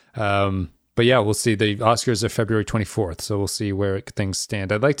 But yeah, we'll see. The Oscars are February 24th, so we'll see where things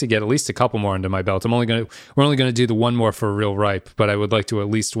stand. I'd like to get at least a couple more under my belt. We're only going to do the one more for Real Ripe, but I would like to at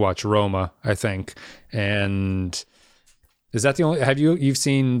least watch Roma, I think. And is that the only? You've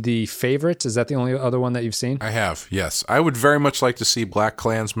seen The Favorite? Is that the only other one that you've seen? I have. Yes, I would very much like to see Black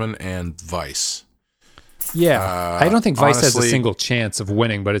Klansman and Vice. Yeah, I don't think Vice has a single chance of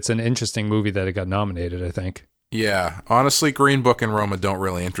winning, but it's an interesting movie that it got nominated, I think. Yeah, honestly, Green Book and Roma don't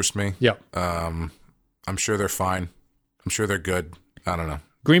really interest me. Yep. I'm sure they're fine. I'm sure they're good. I don't know.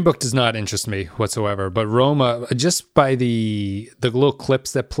 Green Book does not interest me whatsoever, but Roma, just by the little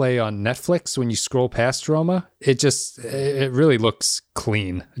clips that play on Netflix when you scroll past Roma, it really looks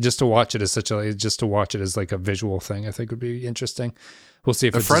clean. Just to watch it as like a visual thing, I think would be interesting. We'll see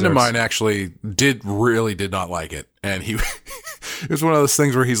if a friend of mine actually did not like it, and it was one of those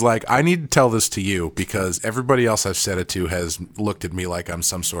things where he's like, I need to tell this to you because everybody else I've said it to has looked at me like I'm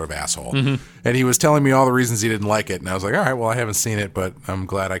some sort of asshole. Mm-hmm. And he was telling me all the reasons he didn't like it, and I was like, all right, well, I haven't seen it, but I'm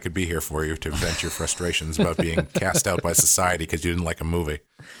glad I could be here for you to vent your frustrations about being cast out by society because you didn't like a movie.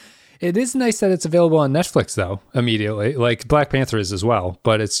 It is nice that it's available on Netflix, though, immediately. Like Black Panther is as well.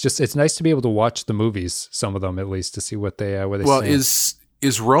 But it's nice to be able to watch the movies, some of them at least, to see what they Well, is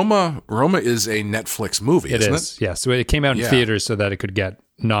Roma is a Netflix movie, isn't it? Yeah, so it came out in theaters so that it could get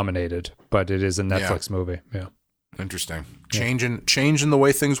nominated, but it is a Netflix movie. Yeah. Interesting. Changing the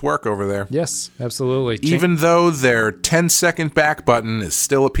way things work over there. Yes, absolutely. Even though their 10-second back button is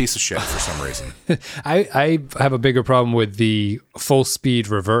still a piece of shit for some reason. I have a bigger problem with the full speed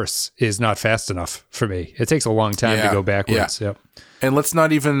reverse is not fast enough for me. It takes a long time to go backwards. Yeah. Yep. And let's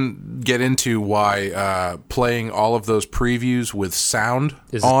not even get into why playing all of those previews with sound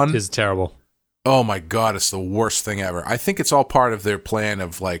is terrible. Oh my God, it's the worst thing ever. I think it's all part of their plan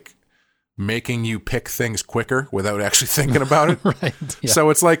of like making you pick things quicker without actually thinking about it. Right. Yeah.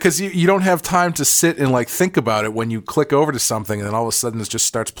 So it's like, because you don't have time to sit and like think about it when you click over to something and then all of a sudden it just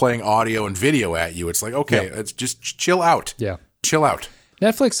starts playing audio and video at you. It's like, okay, it's just chill out. Yeah. Chill out.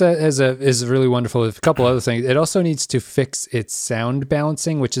 Netflix is really wonderful. A couple other things. It also needs to fix its sound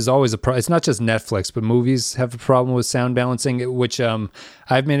balancing, which is always a problem. It's not just Netflix, but movies have a problem with sound balancing, which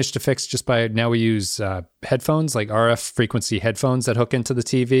I've managed to fix just by now we use headphones, like RF frequency headphones that hook into the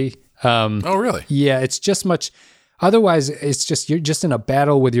TV. Oh, really? Yeah, it's just much. Otherwise, it's just you're just in a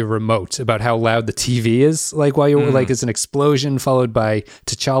battle with your remote about how loud the TV is. Like while you're like, it's an explosion followed by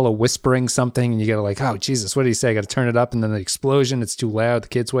T'Challa whispering something, and you gotta like, oh Jesus, what did he say? I gotta turn it up, and then the explosion, it's too loud. The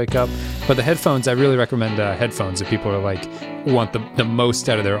kids wake up. But the headphones, I really recommend headphones if people are like want the most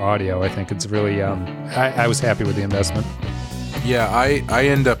out of their audio. I think it's really. I was happy with the investment. Yeah, I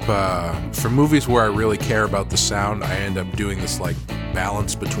end up for movies where I really care about the sound, I end up doing this like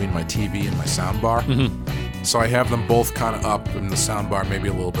balance between my TV and my sound bar. Mm-hmm. So I have them both kind of up, and the sound bar maybe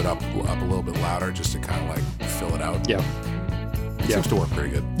a little bit up a little bit louder, just to kind of like fill it out. Yeah, seems to work pretty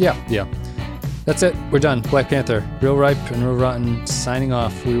good. Yeah. That's it. We're done. Black Panther, Real Ripe and Real Rotten signing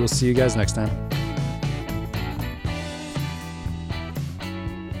off. We will see you guys next time.